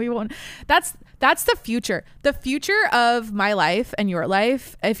real? Like, and we won't, that's the future of my life and your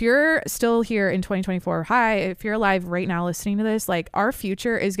life. If you're still here in 2024, hi, if you're alive right now listening to this, like, our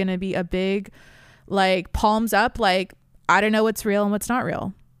future is going to be a big, like, palms up. Like, I don't know what's real and what's not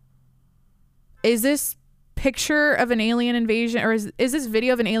real. Is this picture of an alien invasion, or is this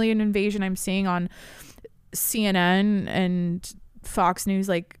video of an alien invasion I'm seeing on CNN and Fox News,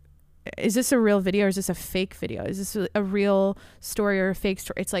 like, is this a real video or is this a fake video? Is this a real story or a fake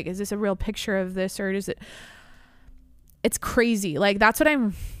story? It's like, is this a real picture of this, or is it? It's crazy. Like, that's what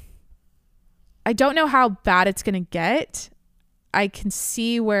I don't know how bad it's going to get. I can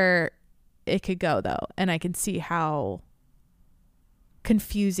see where it could go though. And I can see how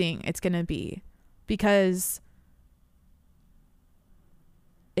confusing it's going to be, because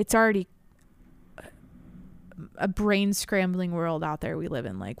it's already a brain scrambling world out there we live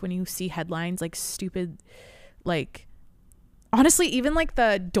in. Like, when you see headlines like stupid, like, honestly, even like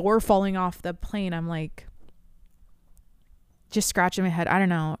the door falling off the plane, I'm like just scratching my head. I don't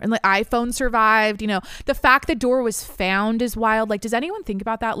know. And like, iPhone survived, you know, the fact the door was found is wild. Like, does anyone think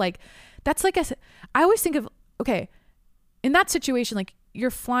about that? Like, that's like I always think of, okay, in that situation, like,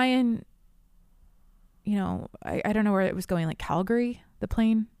 you're flying, you know, I don't know where it was going, like Calgary, the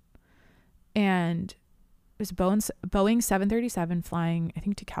plane, and it was Boeing 737 flying, I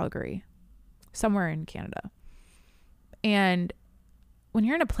think, to Calgary, somewhere in Canada. And when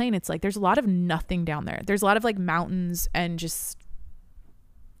you're in a plane, it's like there's a lot of nothing down there. There's a lot of like mountains and just,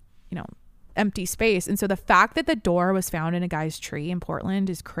 you know, empty space. And so the fact that the door was found in a guy's tree in Portland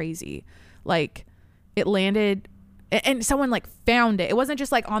is crazy. Like, it landed and someone like found it. It wasn't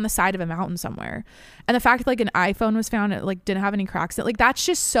just like on the side of a mountain somewhere. And the fact that like an iPhone was found, it like didn't have any cracks in it. Like, that's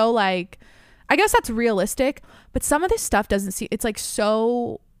just so, like, I guess that's realistic, but some of this stuff doesn't see, it's like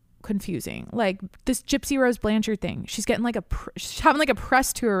so confusing. Like this Gypsy Rose Blanchard thing, she's getting like she's having like a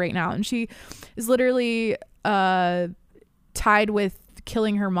press tour right now, and she is literally tied with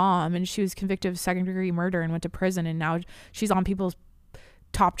killing her mom, and she was convicted of second-degree murder and went to prison, and now she's on people's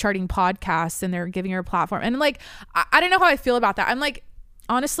top charting podcasts and they're giving her a platform. And like, I don't know how I feel about that. I'm like,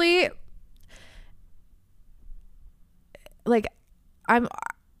 honestly, like, I'm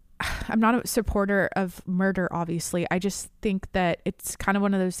not a supporter of murder, obviously. I just think that it's kind of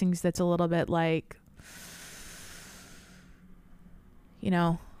one of those things that's a little bit like, you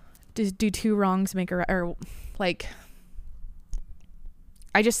know, do two wrongs make a right, or like,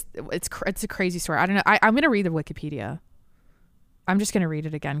 it's a crazy story. I don't know. I'm going to read the Wikipedia. I'm just going to read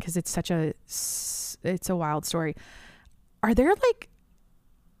it again because it's a wild story. Are there like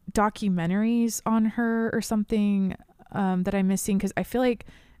documentaries on her or something that I'm missing? Because I feel like,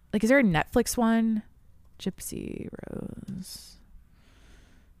 is there a Netflix one? Gypsy Rose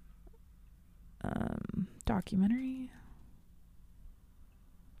documentary.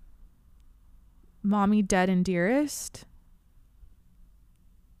 Mommy Dead and Dearest.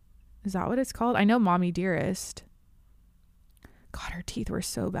 Is that what it's called? I know Mommy Dearest. God, her teeth were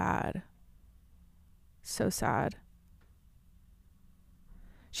so bad. So sad.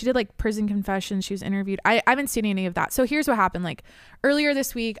 She did like prison confessions. She was interviewed. I haven't seen any of that. So here's what happened. Like earlier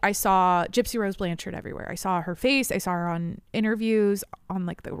this week, I saw Gypsy Rose Blanchard everywhere. I saw her face. I saw her on interviews on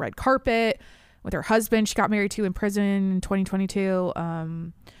like the red carpet with her husband. She got married to in prison in 2022.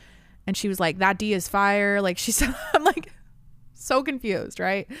 And she was like, that D is fire. Like I'm like so confused.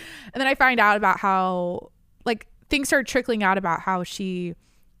 Right. And then I find out about how like things started trickling out about how she,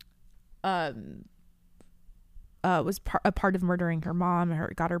 was a part of murdering her mom,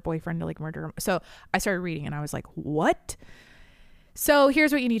 got her boyfriend to like murder him. So I started reading and I was like, what? So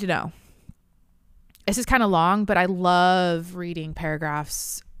here's what you need to know. This is kind of long, but I love reading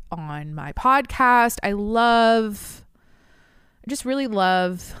paragraphs on my podcast. I just really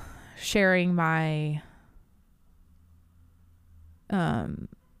love sharing my,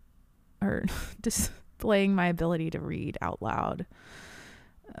 or displaying my ability to read out loud.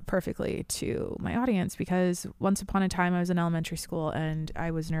 perfectly to my audience, because once upon a time I was in elementary school and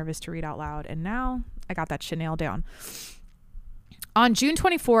I was nervous to read out loud, and now I got that shit nailed down. On June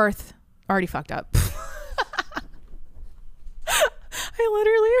 24th, already fucked up. I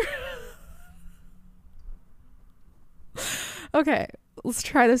literally okay, let's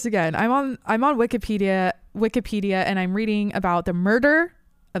try this again. I'm on Wikipedia, and I'm reading about the murder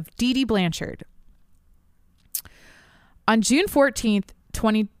of Dee Dee Blanchard. On June 14th,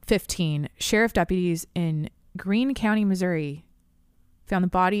 2015, sheriff deputies in Greene County, Missouri, found the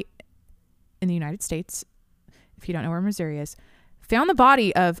body in the United States. If you don't know where Missouri is, found the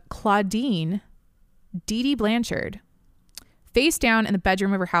body of Claudine Dee Dee Blanchard face down in the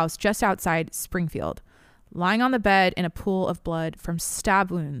bedroom of her house just outside Springfield, lying on the bed in a pool of blood from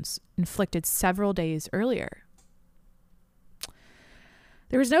stab wounds inflicted several days earlier.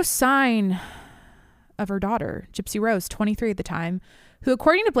 There was no sign of her daughter, Gypsy Rose, 23 at the time, who,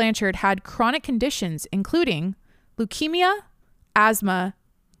 according to Blanchard, had chronic conditions including leukemia, asthma,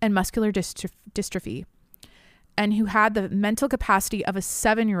 and muscular dystrophy, and who had the mental capacity of a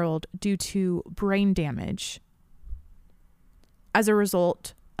 7-year-old due to brain damage as a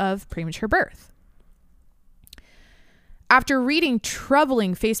result of premature birth. After reading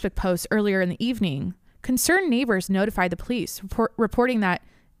troubling Facebook posts earlier in the evening, concerned neighbors notified the police, reporting that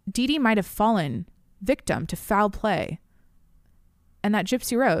Dee Dee might have fallen victim to foul play, and that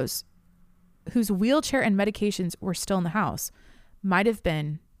Gypsy Rose, whose wheelchair and medications were still in the house, might have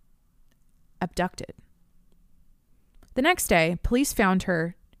been abducted. The next day, police found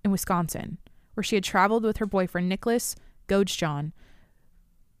her in Wisconsin, where she had traveled with her boyfriend Nicholas Godejohn,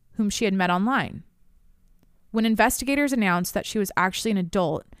 whom she had met online. When investigators announced that she was actually an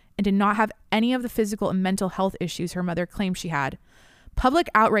adult and did not have any of the physical and mental health issues her mother claimed she had, public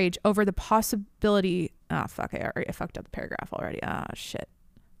outrage over the possibility... I fucked up the paragraph already. Shit.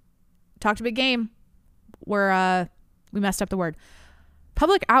 Talked a big game where we messed up the word.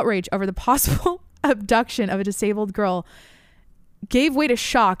 Public outrage over the possible abduction of a disabled girl gave way to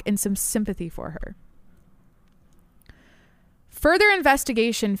shock and some sympathy for her. Further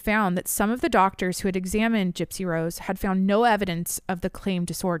investigation found that some of the doctors who had examined Gypsy Rose had found no evidence of the claimed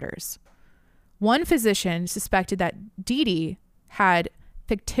disorders. One physician suspected that Dee Dee had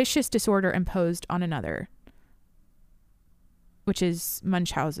fictitious disorder imposed on another, which is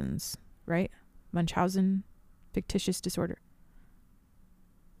Munchausen's, right? Munchausen, fictitious disorder.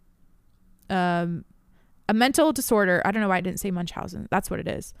 A mental disorder. I don't know why I didn't say Munchausen. That's what it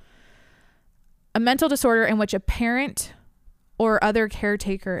is. A mental disorder in which a parent or other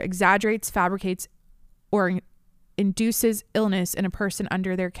caretaker exaggerates, fabricates, or induces illness in a person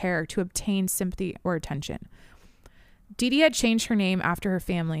under their care to obtain sympathy or attention. Dee Dee had changed her name after her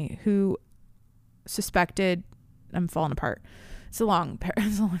family, who suspected... I'm falling apart. It's a long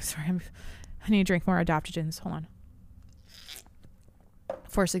story. I need to drink more adaptogens. Hold on.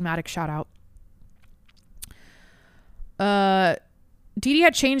 Four Sigmatic shout out. Dee Dee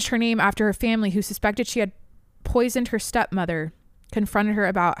had changed her name after her family, who suspected she had poisoned her stepmother, confronted her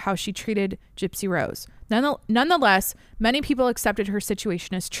about how she treated Gypsy Rose. Nonetheless, many people accepted her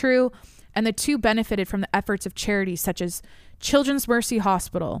situation as true, and the two benefited from the efforts of charities such as Children's Mercy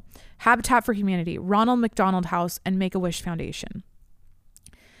Hospital, Habitat for Humanity, Ronald McDonald House, and Make-A-Wish Foundation.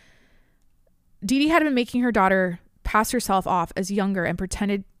 Dee Dee had been making her daughter pass herself off as younger and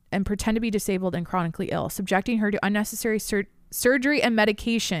pretend to be disabled and chronically ill, subjecting her to unnecessary surgery and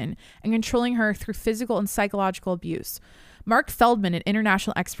medication, and controlling her through physical and psychological abuse. Mark Feldman, an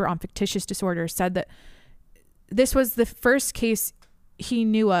international expert on fictitious disorders, said that this was the first case he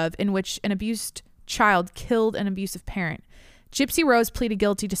knew of in which an abused child killed an abusive parent. Gypsy Rose pleaded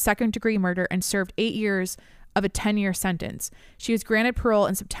guilty to second-degree murder and served 8 years of a 10-year sentence. She was granted parole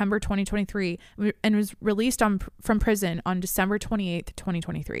in September 2023 and was released from prison on December 28th,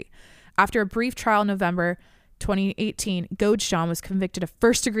 2023. After a brief trial in November 2018, Godejohn was convicted of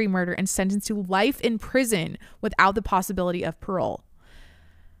first-degree murder and sentenced to life in prison without the possibility of parole.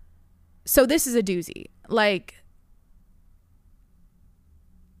 So this is a doozy. Like,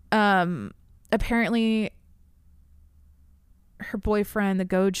 apparently her boyfriend, the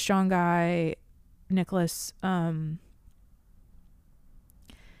Godejohn guy, Nicholas,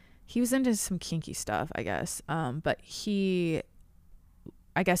 he was into some kinky stuff, I guess. But he,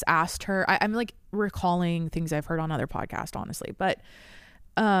 I guess, asked her, I'm like recalling things I've heard on other podcasts, honestly, but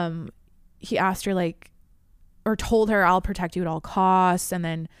he asked her, like, or told her, I'll protect you at all costs, and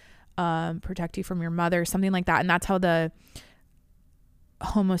then protect you from your mother, something like that. And that's how the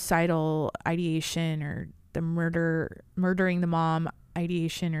homicidal ideation, or the murdering the mom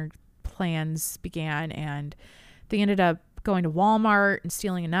ideation or plans began. And they ended up going to Walmart and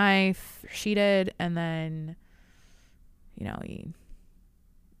stealing a knife. She did. And then, you know, he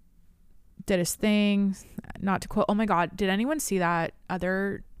did his thing. Not to quote, oh my God, did anyone see that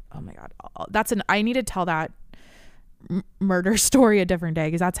other, oh my God, I need to tell that murder story a different day,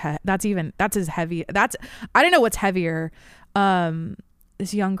 because that's as heavy. I don't know what's heavier.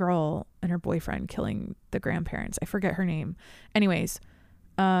 This young girl and her boyfriend killing the grandparents. I forget her name. Anyways,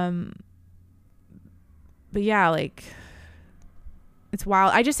 but yeah, like, it's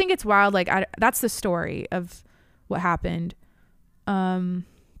wild. I just think it's wild. Like, that's the story of what happened.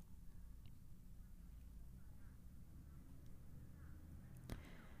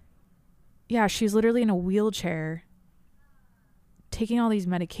 Yeah, she's literally in a wheelchair, taking all these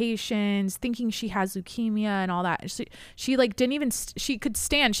medications, thinking she has leukemia and all that. She like didn't even, she could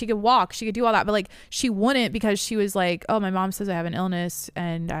stand, she could walk, she could do all that, but like she wouldn't, because she was like, oh, my mom says I have an illness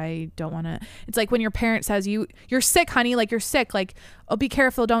and I don't want to. It's like when your parent says you're sick, honey, like you're sick, like, oh, be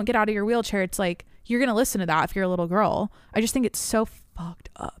careful, don't get out of your wheelchair. It's like, you're gonna listen to that if you're a little girl. I just think it's so fucked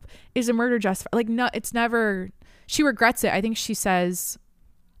up. Is a murder justified? Like, no, it's never. She regrets it. I think she says,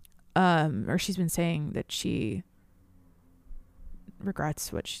 or she's been saying that she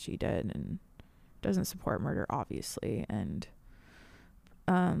regrets what she did and doesn't support murder, obviously. And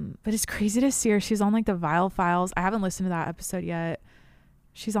but it's crazy to see her. She's on like the Vile Files. I haven't listened to that episode yet.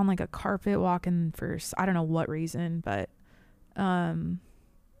 She's on like a carpet walking for I don't know what reason, but let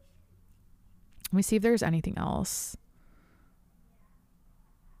me see if there's anything else.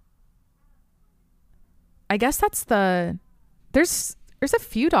 I guess that's there's a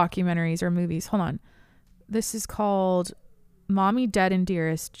few documentaries or movies. Hold on. This is called Mommy Dead and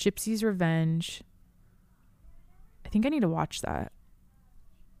Dearest, Gypsy's Revenge. I think I need to watch that.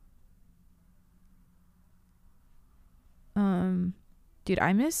 Dude,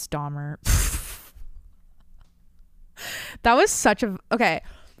 I miss Dahmer. That was such a... Okay.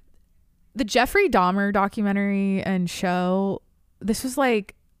 The Jeffrey Dahmer documentary and show, this was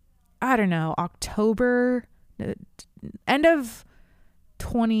like, I don't know, October, end of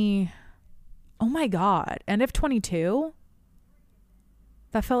 20... Oh my God. End of 22?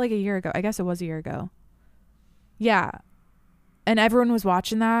 That felt like a year ago. I guess it was a year ago. Yeah. And everyone was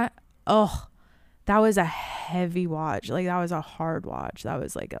watching that. Oh, that was a heavy watch. Like, that was a hard watch. That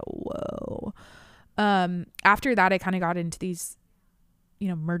was like a whoa. After that, I kind of got into these, you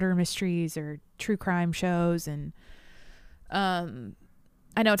know, murder mysteries or true crime shows. And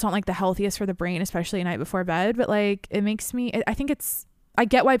I know it's not like the healthiest for the brain, especially a night before bed, but like, it makes me, I think it's, I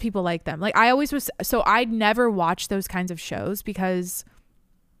get why people like them. Like, I always was, so I'd never watch those kinds of shows because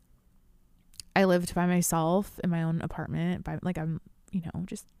I lived by myself in my own apartment, like, I'm, you know,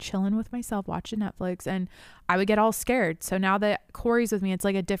 just chilling with myself, watching Netflix, and I would get all scared. So now that Corey's with me, it's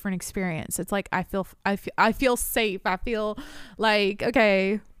like a different experience. It's like, I feel safe. I feel like,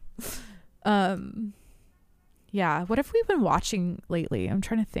 okay. Yeah. What have we been watching lately? I'm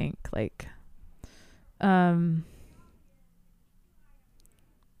trying to think, like,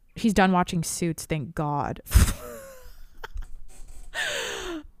 he's done watching Suits. Thank God.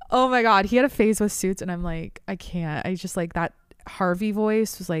 Oh my God. He had a phase with Suits and I'm like, I can't. I just like that Harvey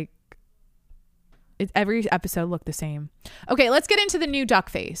voice was like, every episode looked the same. Okay. Let's get into the new duck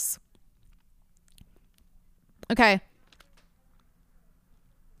face. Okay.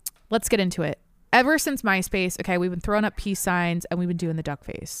 Let's get into it. Ever since MySpace, okay, we've been throwing up peace signs and we've been doing the duck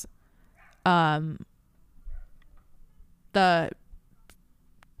face. The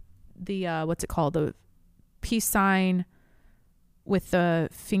what's it called? The peace sign with the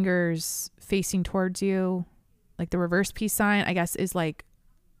fingers facing towards you, like the reverse peace sign, I guess, is like,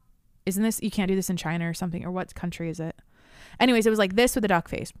 isn't this, you can't do this in China or something, or what country is it? Anyways, it was like this with the duck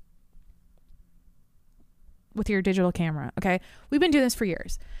face with your digital camera. Okay. We've been doing this for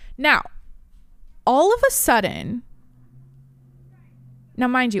years. Now, all of a sudden, now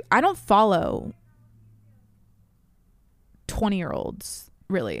mind you, I don't follow 20-year-olds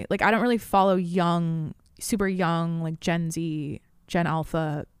really. Like, I don't really follow young, super young, like Gen Z, Gen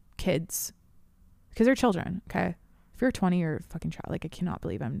Alpha kids, because they're children. Okay. If you're 20, you're a fucking child. Like, I cannot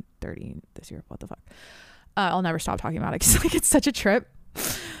believe I'm 30 this year. What the fuck? I'll never stop talking about it because like, it's such a trip.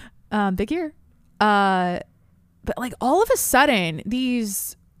 Big year. But like, all of a sudden,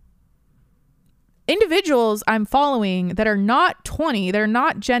 these individuals I'm following that are not 20, they're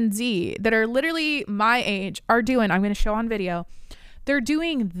not Gen Z, that are literally my age, are doing, I'm going to show on video, they're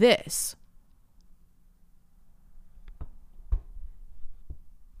doing this.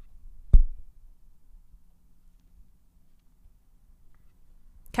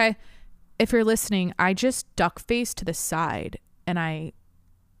 Okay. If you're listening, I just duck face to the side and I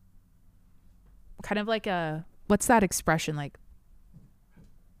kind of like a, what's that expression? Like,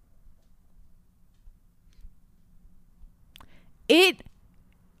 it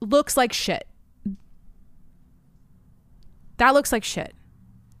looks like shit. That looks like shit.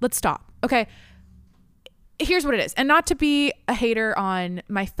 Let's stop. Okay. Here's what it is. And not to be a hater on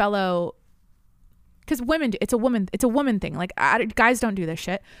my fellow, because women do, it's a woman thing. Like, guys don't do this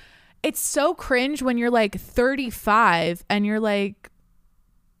shit. It's so cringe when you're like 35 and you're like,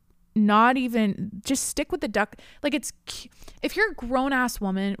 not even, just stick with the duck. Like, it's, if you're a grown ass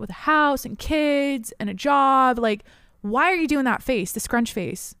woman with a house and kids and a job, like, why are you doing that face, the scrunch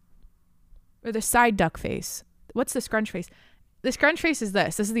face or the side duck face? What's the scrunch face? The scrunch face is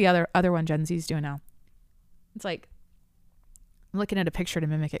this. This is the other one Gen Z's doing now. It's like, I'm looking at a picture to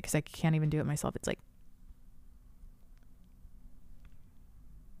mimic it because I can't even do it myself. It's like,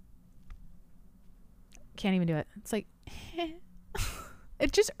 can't even do it. It's like,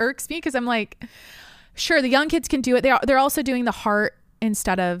 it just irks me because I'm like, sure, the young kids can do it. They're also doing the heart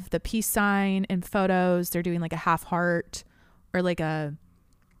instead of the peace sign in photos. They're doing like a half heart or like a,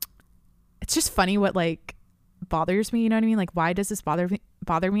 it's just funny what like bothers me. You know what I mean? Like, why does this bother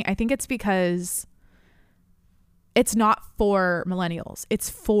me? I think it's because it's not for millennials. It's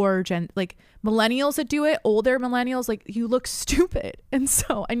for like millennials that do it, older millennials, like, you look stupid. And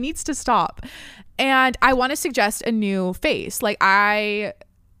so it needs to stop. And I want to suggest a new face. Like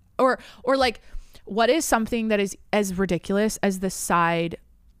or like, what is something that is as ridiculous as the side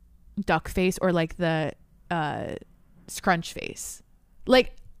duck face or like the scrunch face?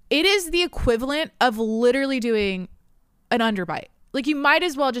 Like, it is the equivalent of literally doing an underbite. Like, you might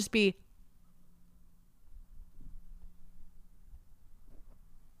as well just be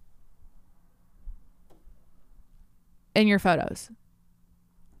in your photos.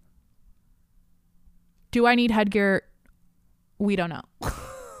 Do I need headgear? We don't know.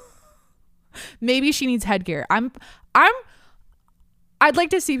 Maybe she needs headgear. I'd like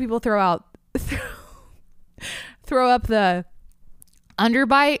to see people throw up the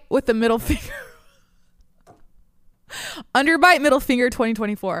underbite with the middle finger. Underbite, middle finger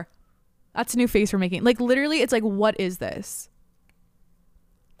 2024. That's a new face we're making. Like, literally, it's like, what is this?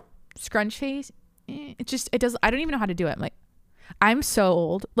 Scrunch face? It does. I don't even know how to do it. Like, I'm so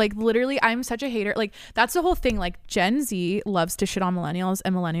old. Like, literally, I'm such a hater. Like, that's the whole thing. Like, Gen Z loves to shit on millennials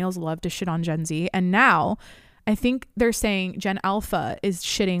and millennials love to shit on Gen Z. And now I think they're saying Gen Alpha is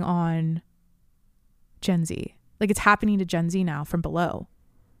shitting on Gen Z. Like, it's happening to Gen Z now from below.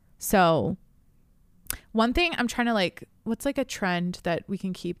 So one thing I'm trying to like, what's like a trend that we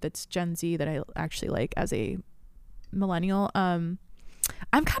can keep that's Gen Z that I actually like as a millennial? I'm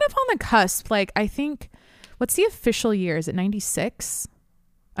kind of on the cusp. Like, I think, what's the official year? Is it 96?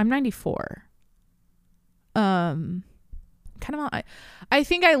 I'm 94. Kind of on, I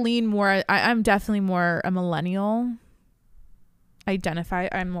think I lean more, I'm definitely more a millennial.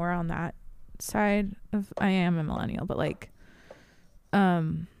 I'm more on that side of, I am a millennial, but like,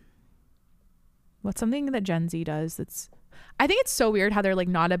 what's something that Gen Z does that's, I think it's so weird how they're like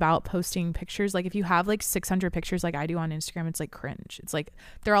not about posting pictures. Like, if you have like 600 pictures like I do on Instagram, it's like cringe. It's like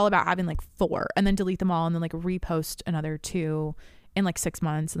they're all about having like 4 and then delete them all and then like repost another 2 in like 6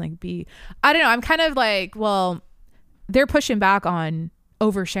 months and like I don't know. I'm kind of like, well, they're pushing back on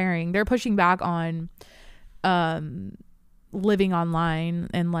oversharing. They're pushing back on living online,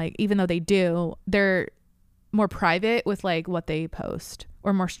 and like, even though they do, they're more private with like what they post,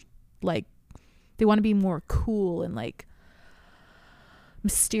 or more like they want to be more cool and like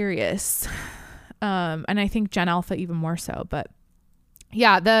mysterious. And I think Gen Alpha even more so. But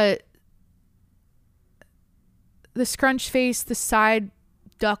yeah, the scrunch face, the side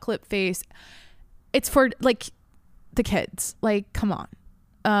duck lip face, it's for like the kids. Like, come on.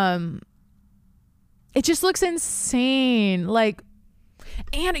 It just looks insane. Like,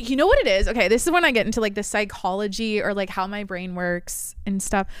 and you know what it is? Okay, this is when I get into like the psychology or like how my brain works and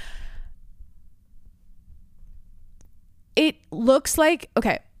stuff. It looks like,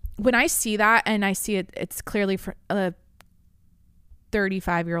 okay, when I see that and I see it, it's clearly for a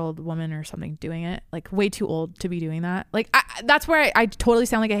 35-year-old woman or something doing it, like way too old to be doing that. Like, that's where I totally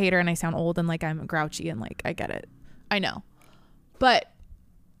sound like a hater and I sound old and like I'm grouchy and like, I get it. I know. But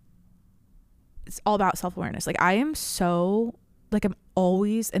it's all about self-awareness. Like, I am so, like, I'm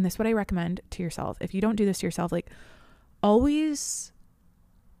always, and this is what I recommend to yourself. If you don't do this to yourself, like, always,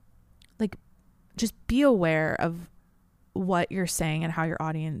 like, just be aware of what you're saying and how your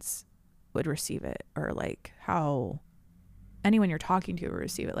audience would receive it, or like how anyone you're talking to will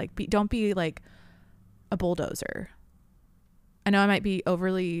receive it. Like, don't be like a bulldozer. I know I might be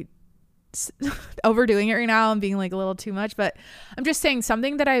overly overdoing it right now and being like a little too much, but I'm just saying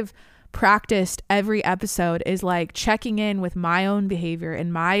something that I've practiced every episode is like checking in with my own behavior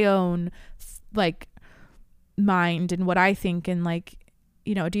and my own like mind and what I think, and like,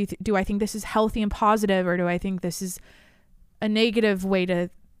 you know, do I think this is healthy and positive, or do I think this is a negative way to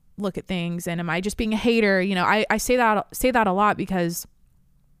look at things, and am I just being a hater? You know, I say that a lot because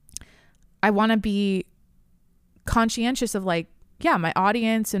I want to be conscientious of like, yeah, my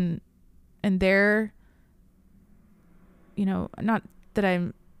audience and their, you know, not that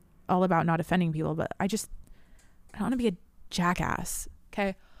I'm all about not offending people, but I don't want to be a jackass.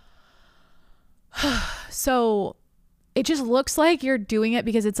 Okay. So it just looks like you're doing it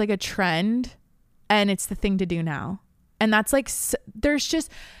because it's like a trend and it's the thing to do now. And that's like, there's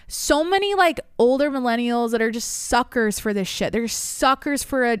just so many like older millennials that are just suckers for this shit. They're suckers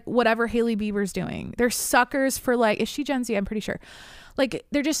for whatever Hailey Bieber's doing. They're suckers for like, is she Gen Z? I'm pretty sure. Like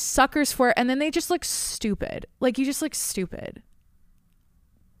they're just suckers for it. And then they just look stupid. Like you just look stupid.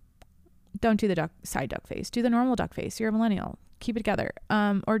 Don't do the side duck face. Do the normal duck face. You're a millennial. Keep it together.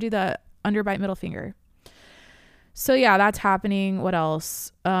 Or do the underbite middle finger. So yeah, that's happening. What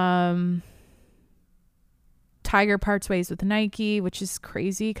else? Tiger parts ways with Nike, which is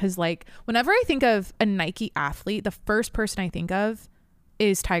crazy because like whenever I think of a Nike athlete, the first person I think of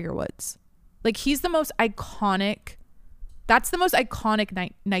is Tiger Woods. Like he's the most iconic. That's the most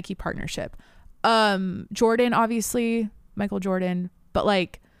iconic Nike partnership. Jordan, obviously, Michael Jordan, but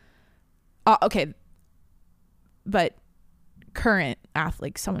like, okay, but current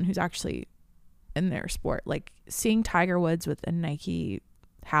athlete, someone who's actually in their sport, like seeing Tiger Woods with a Nike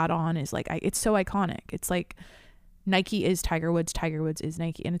hat on is like, it's so iconic. It's like Nike is Tiger Woods, Tiger Woods is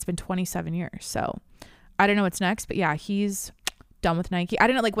Nike, and it's been 27 years. So I don't know what's next, but yeah, he's done with Nike. I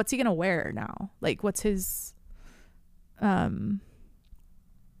don't know, like, what's he gonna wear now? Like, what's his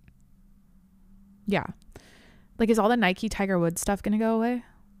yeah, like, is all the Nike Tiger Woods stuff gonna go away?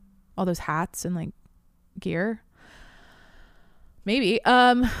 All those hats and like gear? Maybe.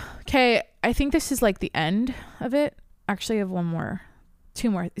 Okay, I think this is like the end of it. Actually, I have two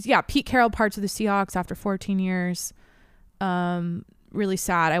more. Yeah, Pete Carroll parts of the Seahawks after 14 years. Really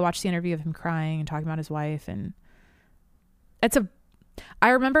sad. I watched the interview of him crying and talking about his wife, and I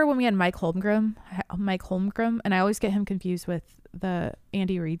remember when we had Mike Holmgren, and I always get him confused with the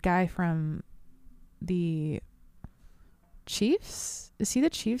Andy Reid guy from the Chiefs. Is he the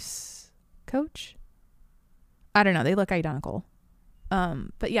Chiefs coach? I don't know. They look identical.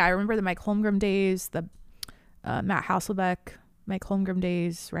 But yeah, I remember the Mike Holmgren days, the Matt Hasselbeck, Mike Holmgren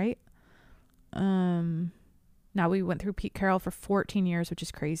days, right? Now we went through Pete Carroll for 14 years, which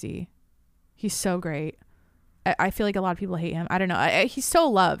is crazy. He's so great. I feel like a lot of people hate him. I don't know. He's so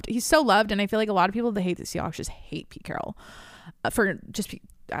loved. He's so loved, and I feel like a lot of people that hate the Seahawks just hate Pete Carroll I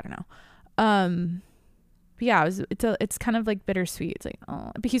don't know. But yeah, it's kind of like bittersweet. It's like,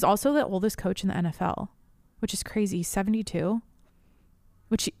 oh, but he's also the oldest coach in the NFL, which is crazy. He's 72,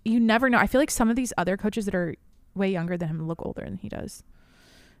 which you never know. I feel like some of these other coaches that are way younger than him look older than he does.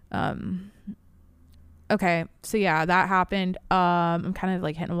 Okay, so yeah, that happened. I'm kind of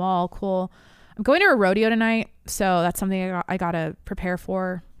like hitting a wall. Cool. I'm going to a rodeo tonight, so that's something I gotta prepare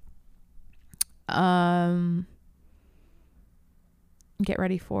for. Get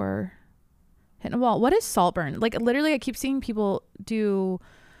ready for hitting a wall. What is Saltburn? Like literally, I keep seeing people do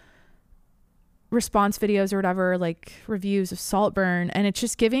response videos or whatever, like reviews of Saltburn, and it's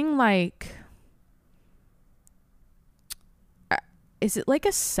just giving like, is it like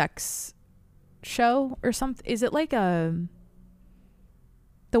a sex show or something? Is it like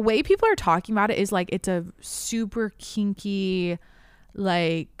the way people are talking about it is like it's a super kinky,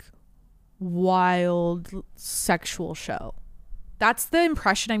 like wild sexual show. That's the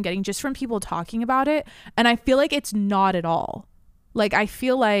impression I'm getting just from people talking about it, and I feel like it's not at all. Like I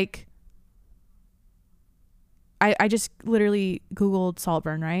feel like I just literally Googled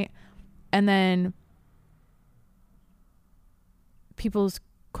Saltburn, right? And then people's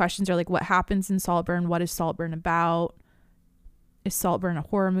questions are like, what happens in Saltburn? What is Saltburn about? Is Saltburn a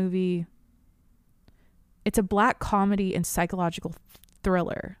horror movie? It's a black comedy and psychological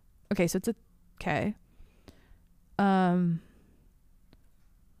thriller. Okay, so okay.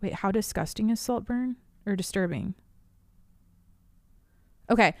 Wait, how disgusting is Saltburn? Or disturbing?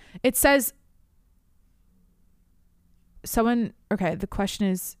 Okay, it says the question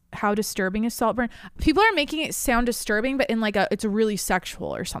is, how disturbing is Saltburn? People are making it sound disturbing, but in like it's really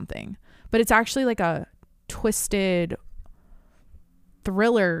sexual or something. But it's actually like a twisted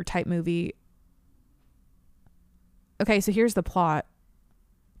thriller type movie. Okay, so here's the plot.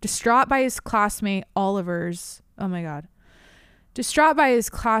 Distraught by his classmate Oliver's I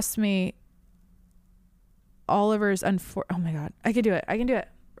can do it.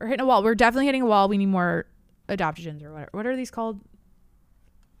 We're hitting a wall. We're definitely hitting a wall. We need more adoptogens or whatever. What are these called?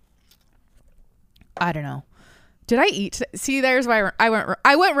 I don't know. Did I eat? See, there's why I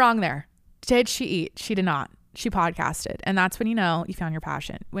went wrong there. Did she eat? She did not. She podcasted. And that's when you know you found your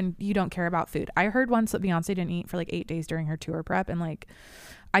passion, when you don't care about food. I heard once that Beyonce didn't eat for like 8 days during her tour prep. And like,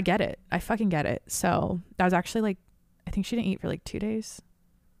 I get it. I fucking get it. So that was actually like, I think she didn't eat for like 2 days.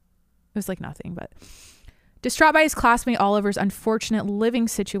 It was like nothing, but distraught by his classmate Oliver's unfortunate living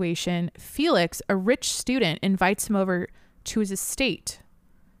situation, Felix, a rich student, invites him over to his estate.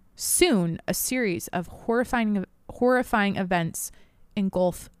 Soon, a series of horrifying events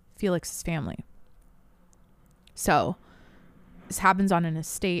engulf Felix's family. So this happens on an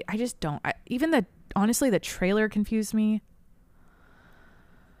estate. I just don't. Honestly, the trailer confused me.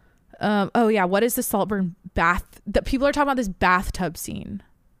 Oh yeah, what is the Saltburn bath? That people are talking about this bathtub scene.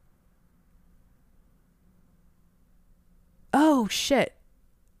 Oh shit.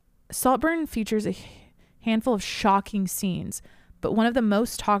 Saltburn features a handful of shocking scenes, but one of the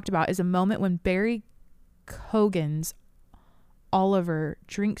most talked about is a moment when Barry Cogan's Oliver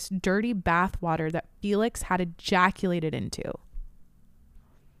drinks dirty bath water that Felix had ejaculated into.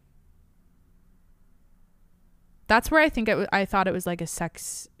 That's where I think I thought it was like a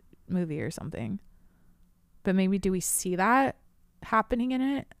sex movie or something. But maybe do we see that happening in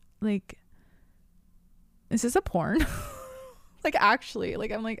it? Like, is this a porn? Like, actually,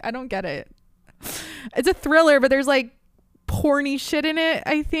 like, I'm like, I don't get it. It's a thriller, but there's like porny shit in it,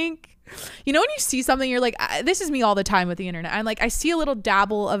 I think. You know, when you see something, you're like, this is me all the time with the internet. I'm like, I see a little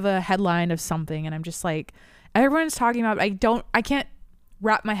dabble of a headline of something and I'm just like, everyone's talking about it. I can't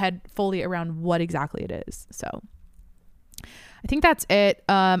wrap my head fully around what exactly it is. So I think that's it.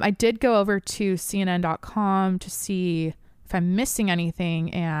 I did go over to CNN.com to see if I'm missing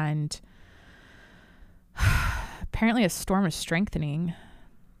anything, and apparently a storm is strengthening.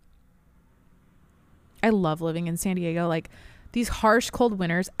 I love living in San Diego. Like, these harsh cold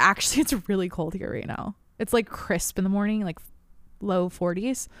winters, actually it's really cold here right now. It's like crisp in the morning, like low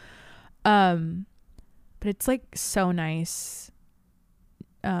 40s. But it's like so nice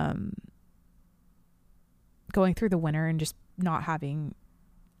going through the winter and just not having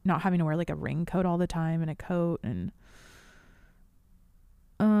to wear like a raincoat all the time and a coat. And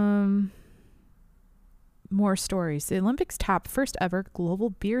more stories. The Olympics tap first ever global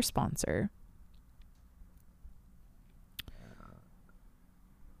beer sponsor.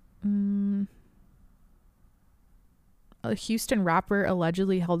 A Houston rapper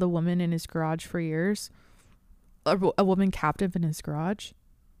allegedly held a woman in his garage for years. A woman captive in his garage.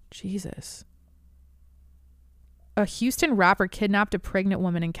 Jesus. A Houston rapper kidnapped a pregnant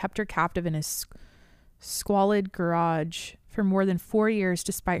woman and kept her captive in his squalid garage for more than 4 years,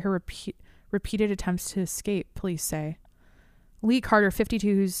 despite her repeated attempts to escape, police say. Lee Carter,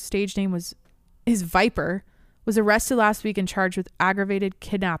 52, whose stage name is Viper, was arrested last week and charged with aggravated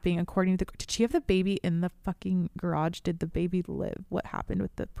kidnapping, according to did she have the baby in the fucking garage? Did the baby live? What happened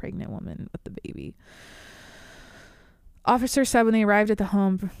with the pregnant woman with the baby? Officers said when they arrived at the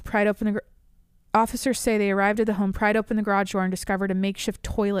home, officers say they arrived at the home, pried open the garage door and discovered a makeshift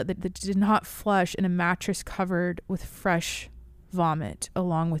toilet that did not flush and a mattress covered with fresh vomit,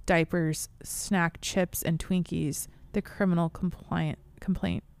 along with diapers, snack chips, and Twinkies, the criminal complaint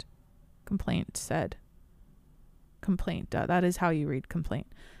said. Complaint. That is how you read complaint.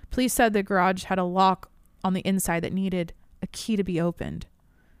 Police said the garage had a lock on the inside that needed a key to be opened.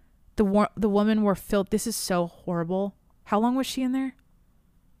 The woman wore filth. This is so horrible. How long was she in there?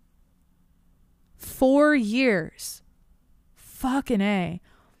 4 years. Fucking A.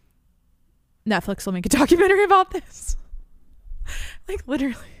 Netflix will make a documentary about this. Like,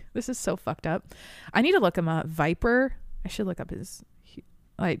 literally, this is so fucked up. I need to look him up. Viper. I should look up his.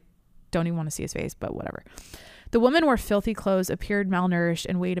 I don't even want to see his face, but whatever. The woman wore filthy clothes, appeared malnourished,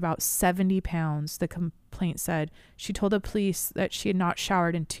 and weighed about 70 pounds, the complaint said. She told the police that she had not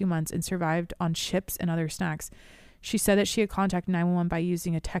showered in 2 months and survived on chips and other snacks. She said that she had contacted 911 by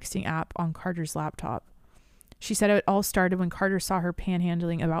using a texting app on Carter's laptop. She said it all started when Carter saw her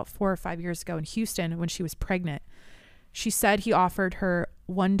panhandling about 4 or 5 years ago in Houston when she was pregnant. She said he offered her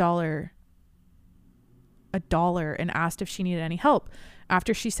 $1 and asked if she needed any help.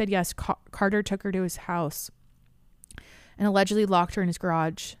 After she said yes, Carter took her to his house and allegedly locked her in his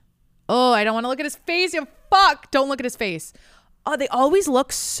garage. Oh, I don't want to look at his face. You fuck. Don't look at his face. Oh, they always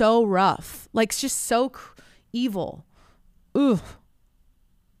look so rough. Like, it's just so evil. Ooh.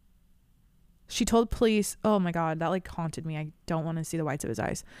 She told police, oh my God, that like haunted me. I don't want to see the whites of his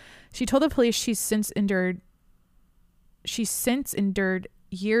eyes. She told the police she's since endured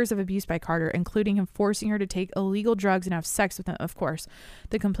years of abuse by Carter, including him forcing her to take illegal drugs and have sex with him, of course,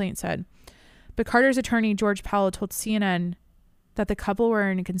 the complaint said. But Carter's attorney, George Powell, told CNN that the couple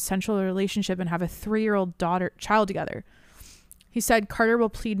were in a consensual relationship and have a 3-year-old child together. He said Carter will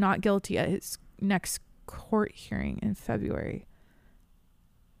plead not guilty at his next court hearing in February.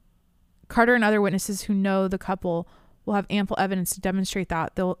 Carter and other witnesses who know the couple will have ample evidence to demonstrate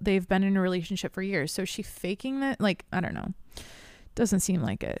that they've been in a relationship for years. So is she faking that? Like, I don't know. Doesn't seem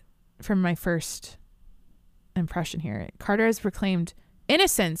like it from my first impression here. Carter has proclaimed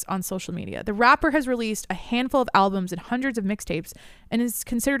innocence on social media. The rapper has released a handful of albums and hundreds of mixtapes and is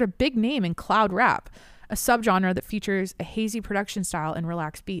considered a big name in cloud rap, a subgenre that features a hazy production style and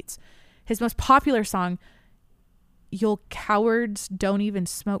relaxed beats. His most popular song, "You'll Cowards Don't Even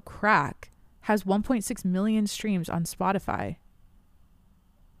Smoke Crack," has 1.6 million streams on Spotify.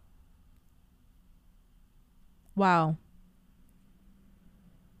 Wow.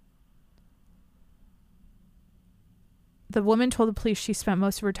 The woman told the police she spent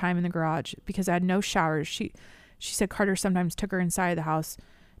most of her time in the garage because I had no showers. She said Carter sometimes took her inside the house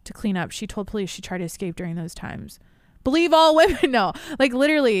to clean up. She told police she tried to escape during those times. Believe all women? No. Like,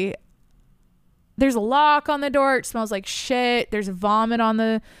 literally, there's a lock on the door. It smells like shit. There's vomit on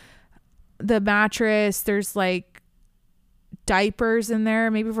the mattress. There's like diapers in there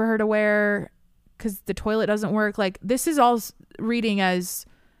maybe for her to wear because the toilet doesn't work. Like, this is all reading as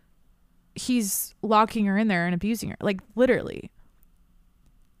he's locking her in there and abusing her, like, literally.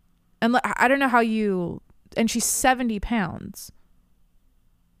 And I don't know how and she's 70 pounds.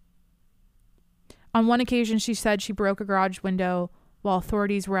 On one occasion, she said she broke a garage window while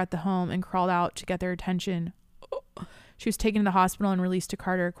authorities were at the home and crawled out to get their attention. She was taken to the hospital and released to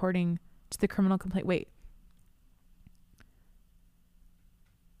Carter, according to the criminal complaint. Wait.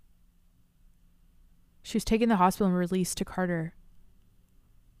 She was taken to the hospital and released to Carter.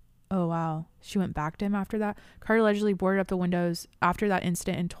 Oh, wow. She went back to him after that. Carter allegedly boarded up the windows after that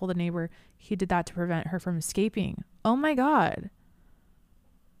incident and told a neighbor he did that to prevent her from escaping. Oh my God.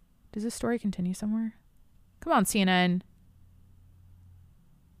 Does this story continue somewhere? Come on, CNN.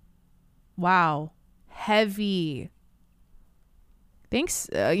 Wow. Heavy. Thanks.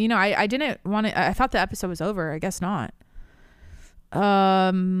 I didn't want to, I thought the episode was over. I guess not.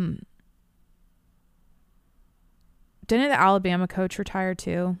 Didn't the Alabama coach retire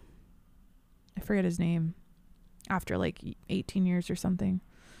too? I forget his name. After like 18 years or something.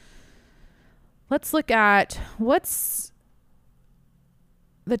 Let's look at what's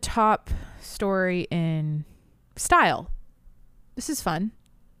the top story in style. This is fun.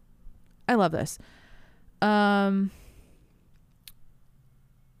 I love this.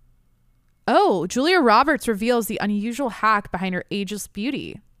 Julia Roberts reveals the unusual hack behind her ageless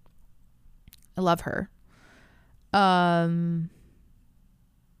beauty. I love her.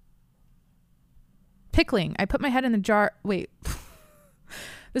 Pickling. I put my head in the jar. Wait.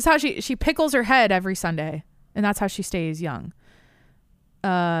 This is how she pickles her head every Sunday, and that's how she stays young.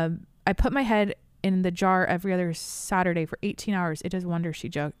 I put my head in the jar every other Saturday for 18 hours. It does wonders, she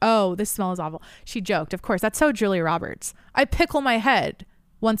joked. Oh, this smell is awful. She joked. Of course, that's so Julia Roberts. I pickle my head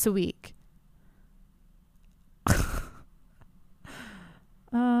once a week.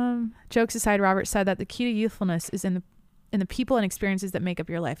 Jokes aside, Roberts said that the key to youthfulness is in the people and experiences that make up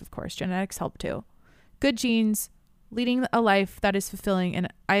your life. Of course, genetics help too. Good genes, leading a life that is fulfilling.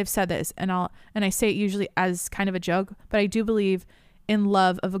 And I have said this, and I say it usually as kind of a joke, but I do believe in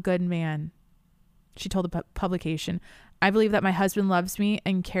love of a good man. She told the publication, I believe that my husband loves me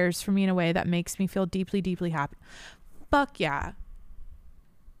and cares for me in a way that makes me feel deeply, deeply happy. Fuck yeah.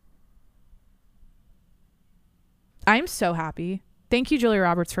 I'm so happy. Thank you, Julia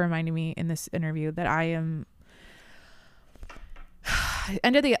Roberts, for reminding me in this interview that I am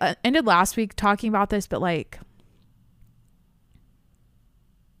ended last week talking about this, but like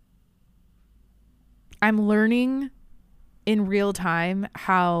I'm learning in real time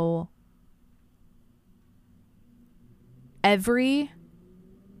how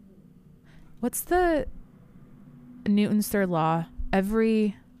what's the Newton's third law?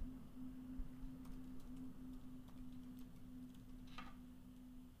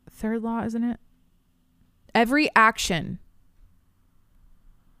 Third law, isn't it? Every action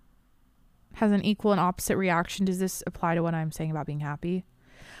has an equal and opposite reaction. Does this apply to what I'm saying about being happy?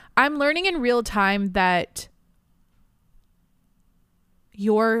 I'm learning in real time that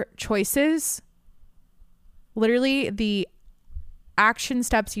your choices, literally the action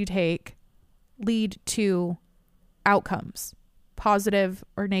steps you take, lead to outcomes, positive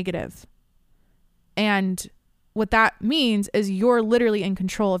or negative. And what that means is you're literally in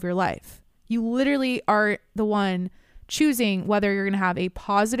control of your life. You literally are the one choosing whether you're going to have a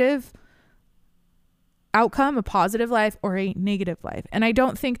positive outcome, a positive life, or a negative life. And I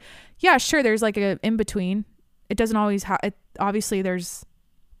don't think, yeah, sure, there's like a in between. It doesn't always have, obviously there's,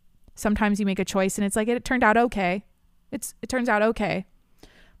 sometimes you make a choice and it's like, it turned out okay. It turns out okay.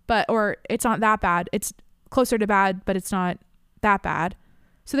 But, or it's not that bad. It's closer to bad, but it's not that bad.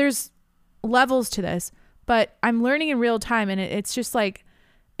 So there's levels to this, but I'm learning in real time. And it's just like,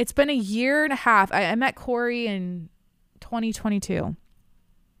 it's been a year and a half. I met Corey in 2022.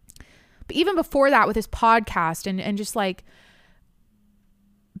 But even before that, with his podcast and just like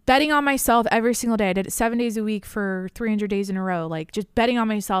betting on myself every single day. I did it 7 days a week for 300 days in a row. Like just betting on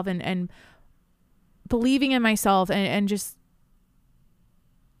myself and believing in myself and just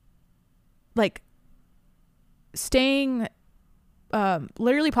like staying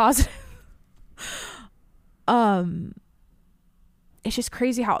literally positive. It's just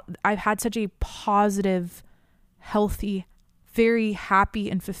crazy how I've had such a positive, healthy, very happy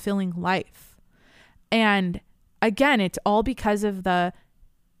and fulfilling life. And again, it's all because of the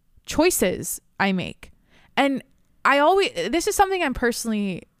choices I make. And this is something I'm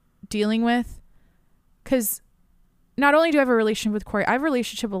personally dealing with, because not only do I have a relationship with Corey, I have a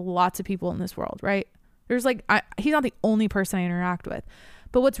relationship with lots of people in this world, right? There's like, he's not the only person I interact with.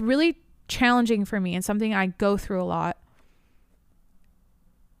 But what's really challenging for me and something I go through a lot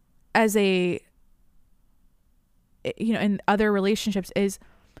as in other relationships is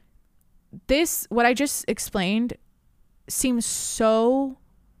this, what I just explained seems so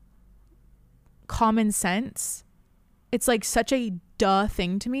common sense. It's like such a duh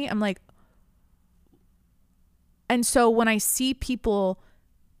thing to me. I'm like, and so when I see people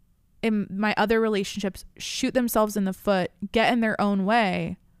in my other relationships shoot themselves in the foot, get in their own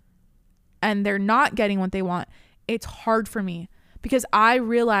way, and they're not getting what they want, it's hard for me because I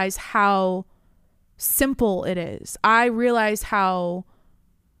realize how simple it is. I realize how,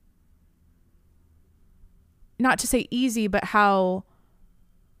 not to say easy, but how,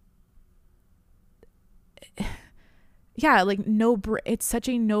 yeah, like it's such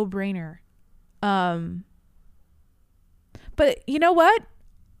a no-brainer. But you know what?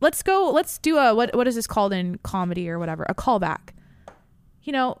 Let's do what is this called in comedy or whatever? A callback.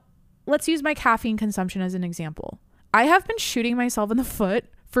 Let's use my caffeine consumption as an example. I have been shooting myself in the foot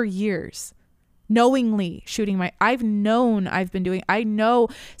for years. Knowingly I've known I've been doing, I know,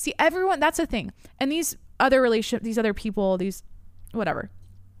 see everyone, that's the thing. And these other relationships, these other people, these whatever,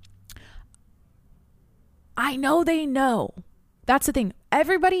 I know they know. That's the thing.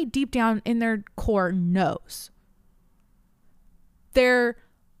 Everybody deep down in their core knows.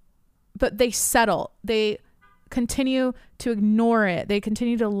 But they settle. They continue to ignore it. They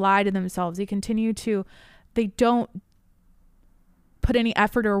continue to lie to themselves. They don't put any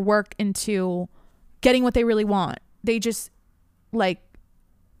effort or work into getting what they really want. They just like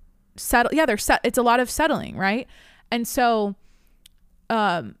settle. Yeah, it's a lot of settling, right? And so,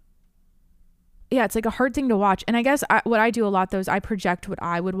 yeah, it's like a hard thing to watch. And I guess what I do a lot though is I project what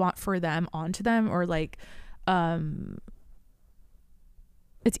I would want for them onto them, or like,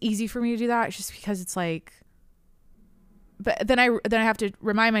 it's easy for me to do that. It's just because it's like, but then I have to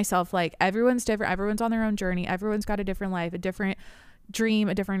remind myself, like, everyone's different. Everyone's on their own journey. Everyone's got a different life, a different dream,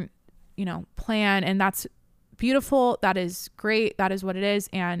 a different, plan. And that's beautiful. That is great. That is what it is.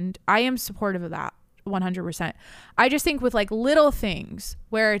 And I am supportive of that 100%. I just think with like little things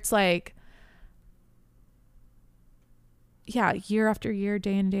where it's like, yeah, year after year,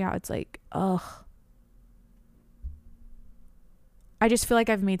 day in and day out, it's like, ugh. I just feel like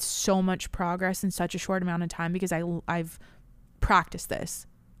I've made so much progress in such a short amount of time because I've practiced this.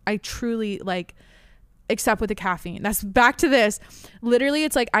 I truly like, except with the caffeine. That's back to this. Literally,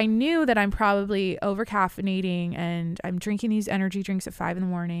 it's like I knew that I'm probably over caffeinating and I'm drinking these energy drinks at 5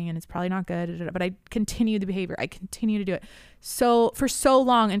 a.m. and it's probably not good, but I continue the behavior. I continue to do it. So for so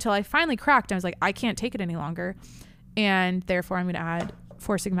long until I finally cracked. I was like, I can't take it any longer. And therefore I'm going to add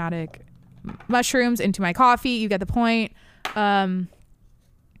 4 Sigmatic mushrooms into my coffee. You get the point. I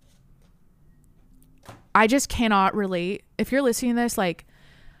just cannot relate. If you're listening to this, like,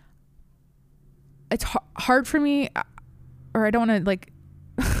 it's hard for me, or I don't want to like,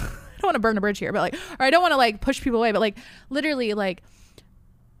 I don't want to burn a bridge here, but like, or I don't want to like push people away, but like literally like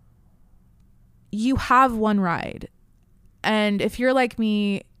you have one ride. And if you're like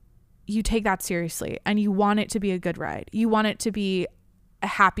me, you take that seriously and you want it to be a good ride. You want it to be a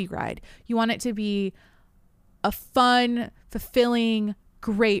happy ride. You want it to be a fun, fulfilling,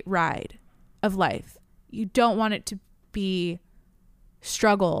 great ride of life. You don't want it to be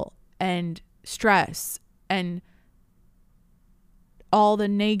struggle and stress and all the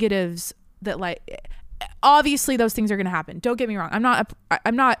negatives that like obviously those things are going to happen. Don't get me wrong. I'm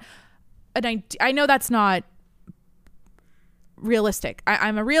not, and I know that's not realistic.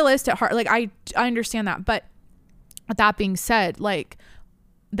 I'm a realist at heart. Like I understand that. But with that being said, like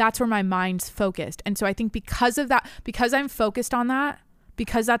that's where my mind's focused. And so I think because of that, because I'm focused on that,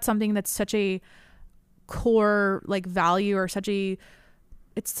 because that's something that's such a core like value or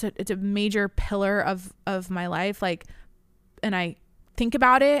it's a major pillar of my life. Like, and I think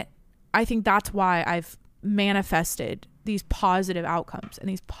about it, I think that's why I've manifested these positive outcomes and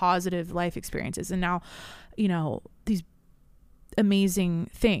these positive life experiences. And now, you know, these amazing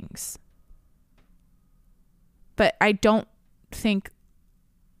things. But I don't think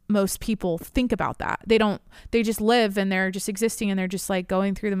most people think about that. They just live and they're just existing and they're just like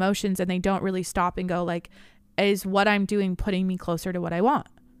going through the motions, and they don't really stop and go like, is what I'm doing putting me closer to what I want?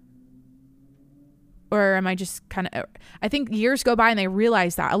 Or am I just I think years go by and they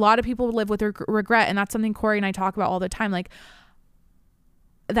realize that. A lot of people live with regret, and that's something Corey and I talk about all the time. Like,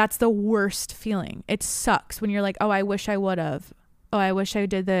 that's the worst feeling. It sucks when you're like, oh, I wish I would have. Oh, I wish I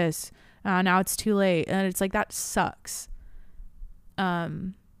did this. Now it's too late. And it's like, that sucks.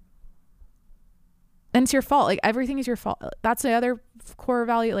 And it's your fault. Like, everything is your fault. That's the other core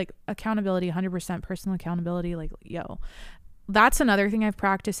value, like accountability, 100% personal accountability. Like, that's another thing I've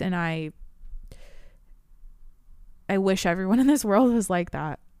practiced, and I wish everyone in this world was like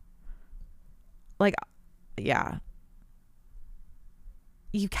that. Like, yeah.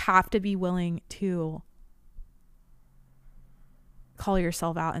 You have to be willing to call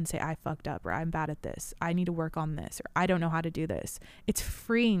yourself out and say, I fucked up, or I'm bad at this. I need to work on this, or I don't know how to do this. It's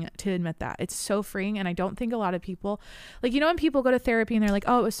freeing to admit that. It's so freeing. And I don't think a lot of people, like, you know, when people go to therapy and they're like,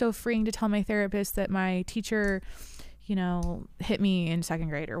 oh, it was so freeing to tell my therapist that my teacher, you know, hit me in second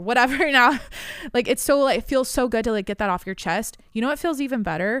grade or whatever. Now, like, it's so, like, it feels so good to like get that off your chest. You know what feels even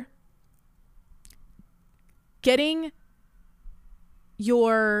better? Getting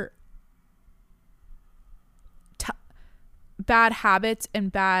your bad habits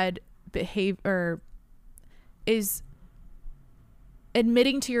and bad behavior is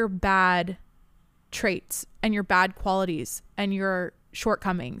admitting to your bad traits and your bad qualities and your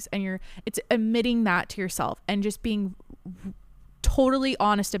shortcomings, and it's admitting that to yourself and just being totally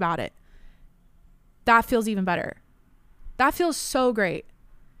honest about it. That feels even better. That feels so great.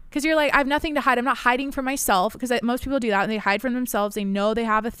 Because you're like, I have nothing to hide. I'm not hiding from myself, because most people do that and they hide from themselves. They know they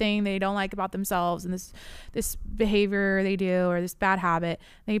have a thing they don't like about themselves, and this behavior they do, or this bad habit.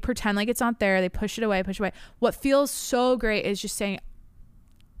 They pretend like it's not there. They push it away. What feels so great is just saying,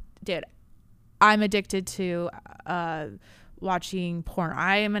 dude, I'm addicted to watching porn.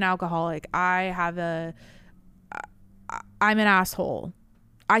 I am an alcoholic. I'm an asshole.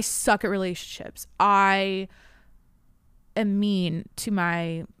 I suck at relationships. I am mean to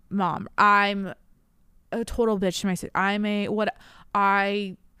my mom. I'm a total bitch to my sister.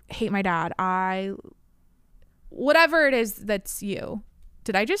 I hate my dad. Whatever it is that's you.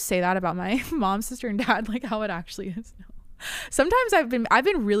 Did I just say that about my mom, sister, and dad? Like how it actually is? No. Sometimes I've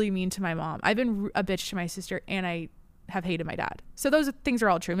been really mean to my mom. I've been a bitch to my sister, and I have hated my dad. So those things are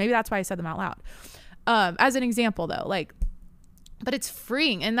all true. Maybe that's why I said them out loud. As an example though, like, but it's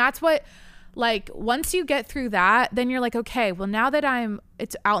freeing. And that's what, like, once you get through that, then you're like, okay, well, now that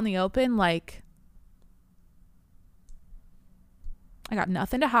it's out in the open, like, I got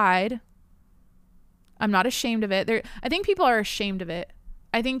nothing to hide. I'm not ashamed of it. I think people are ashamed of it.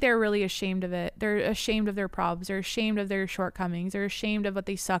 I think they're really ashamed of it. They're ashamed of their problems. They're ashamed of their shortcomings. They're ashamed of what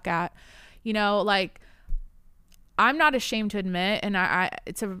they suck at. You know, like, I'm not ashamed to admit, and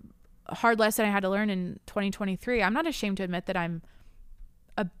it's a hard lesson I had to learn in 2023. I'm not ashamed to admit that I'm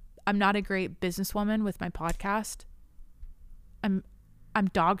not a great businesswoman with my podcast. I'm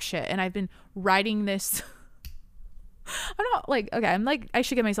dog shit, and I've been writing this. I'm not like, okay, I'm like, I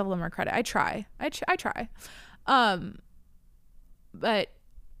should give myself a little more credit. I try. But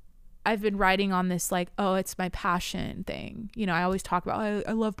I've been writing on this, like, oh, it's my passion thing. You know, I always talk about,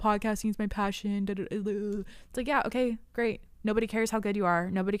 I love podcasting. It's my passion. It's like, yeah, okay, great. Nobody cares how good you are.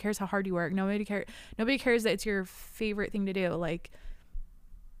 Nobody cares how hard you work. Nobody cares that it's your favorite thing to do. Like,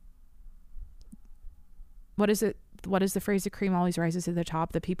 what is it? What is the phrase? The cream always rises to the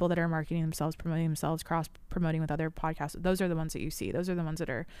top. The people that are marketing themselves, promoting themselves, cross promoting with other podcasts, those are the ones that you see. Those are the ones that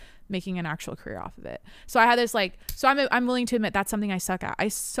are making an actual career off of it. So I had this, like, so I'm willing to admit that's something I suck at. I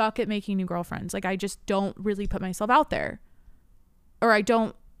suck at making new girlfriends. Like, I just don't really put myself out there, or I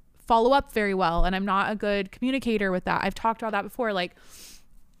don't follow up very well. And I'm not a good communicator with that. I've talked about that before. Like,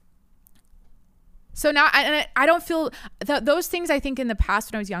 so now I don't feel those things. I think in the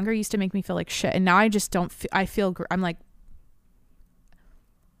past when I was younger used to make me feel like shit, and now I just don't I feel I'm like,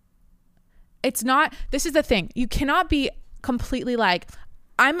 it's not, this is the thing. You cannot be completely like,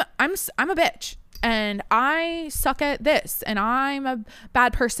 I'm a bitch and I suck at this and I'm a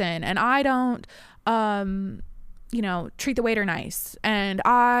bad person and I don't, you know, treat the waiter nice and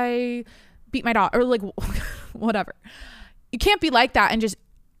I beat my dog or like whatever. You can't be like that and just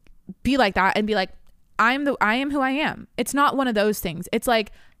be like that and be like, I am who I am. It's not one of those things. It's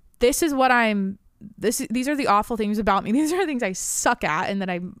like, this is what these are the awful things about me. These are the things I suck at and that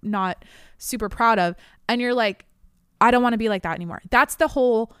I'm not super proud of. And you're like, I don't want to be like that anymore. That's the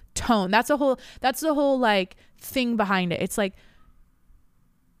whole tone. That's the whole like thing behind it. It's like,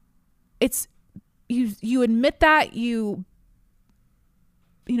 it's you admit that you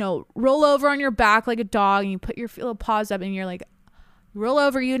know, roll over on your back like a dog and you put your little paws up and you're like, roll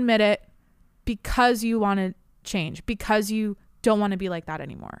over, you admit it because you want to change, because you don't want to be like that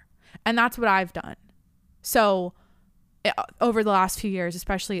anymore. And that's what I've done. So over the last few years,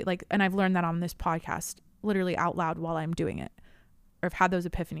 especially like, and I've learned that on this podcast, literally out loud while I'm doing it, or I've had those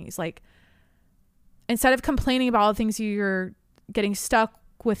epiphanies. Like, instead of complaining about all the things you're getting stuck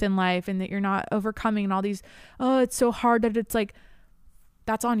with in life and that you're not overcoming and all these, oh, it's so hard, that it's like,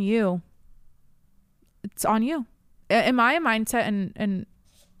 that's on you. It's on you. Am I a mindset and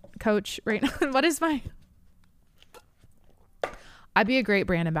coach right now? What is my... I'd be a great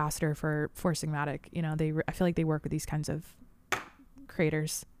brand ambassador for Sigmatic. You know, I feel like they work with these kinds of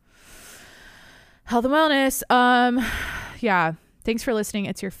creators. Health and wellness. Yeah. Thanks for listening.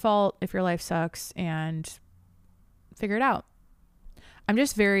 It's your fault if your life sucks, and figure it out. I'm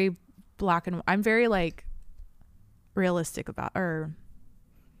just very I'm very like realistic about, or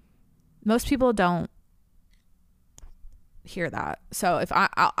most people don't hear that. So if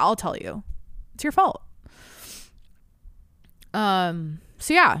I'll tell you, it's your fault. So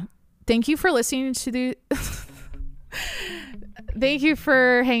yeah, thank you for listening to the thank you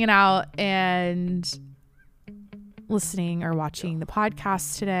for hanging out and listening or watching the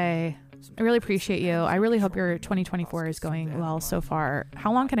podcast today. I really appreciate you. I really hope your 2024 is going well so far.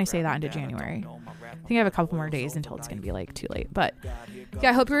 How long can I say that into January? I think I have a couple more days until it's going to be like too late, but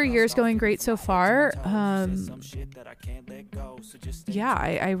yeah, I hope your year's going great so far. Yeah,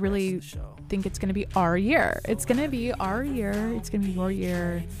 I really think it's going to be our year. It's going to be our year. It's going to be your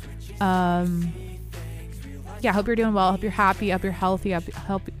year. Yeah, hope you're doing well. Hope you're happy. Hope you're healthy. I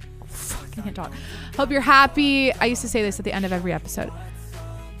can't talk. Hope you're happy. I used to say this at the end of every episode.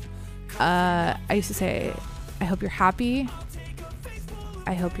 I used to say, I hope you're happy.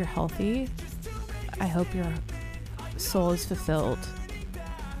 I hope you're healthy. I hope your soul is fulfilled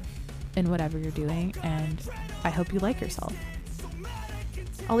in whatever you're doing. And I hope you like yourself.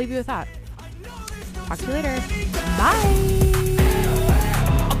 I'll leave you with that. Talk to you later. Bye.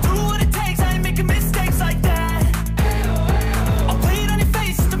 I'll do what it takes. I ain't making mistakes like that. I'll play it on your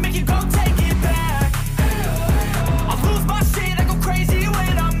face to make you go take it back. I'll lose my shit. I go crazy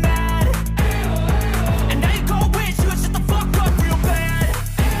when I'm mad. And now you go wish you would shut the fuck up real bad.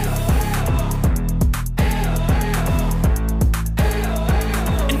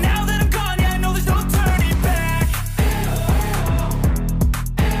 And now that I'm gone, yeah, I know there's no turning back.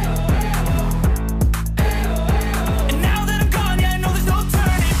 And now that I'm gone, yeah, I know there's no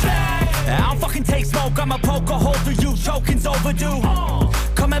turning back. I don't fucking take smoke, I'm a poker hole through you, choking's overdue.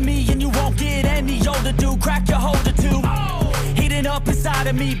 Come at me and you won't get any older, dude. Crack your holder too. Heating up inside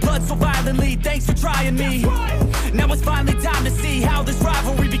of me, blood so violently. Thanks for trying me. Now it's finally time to see how this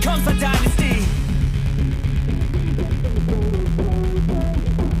rivalry becomes a dynasty.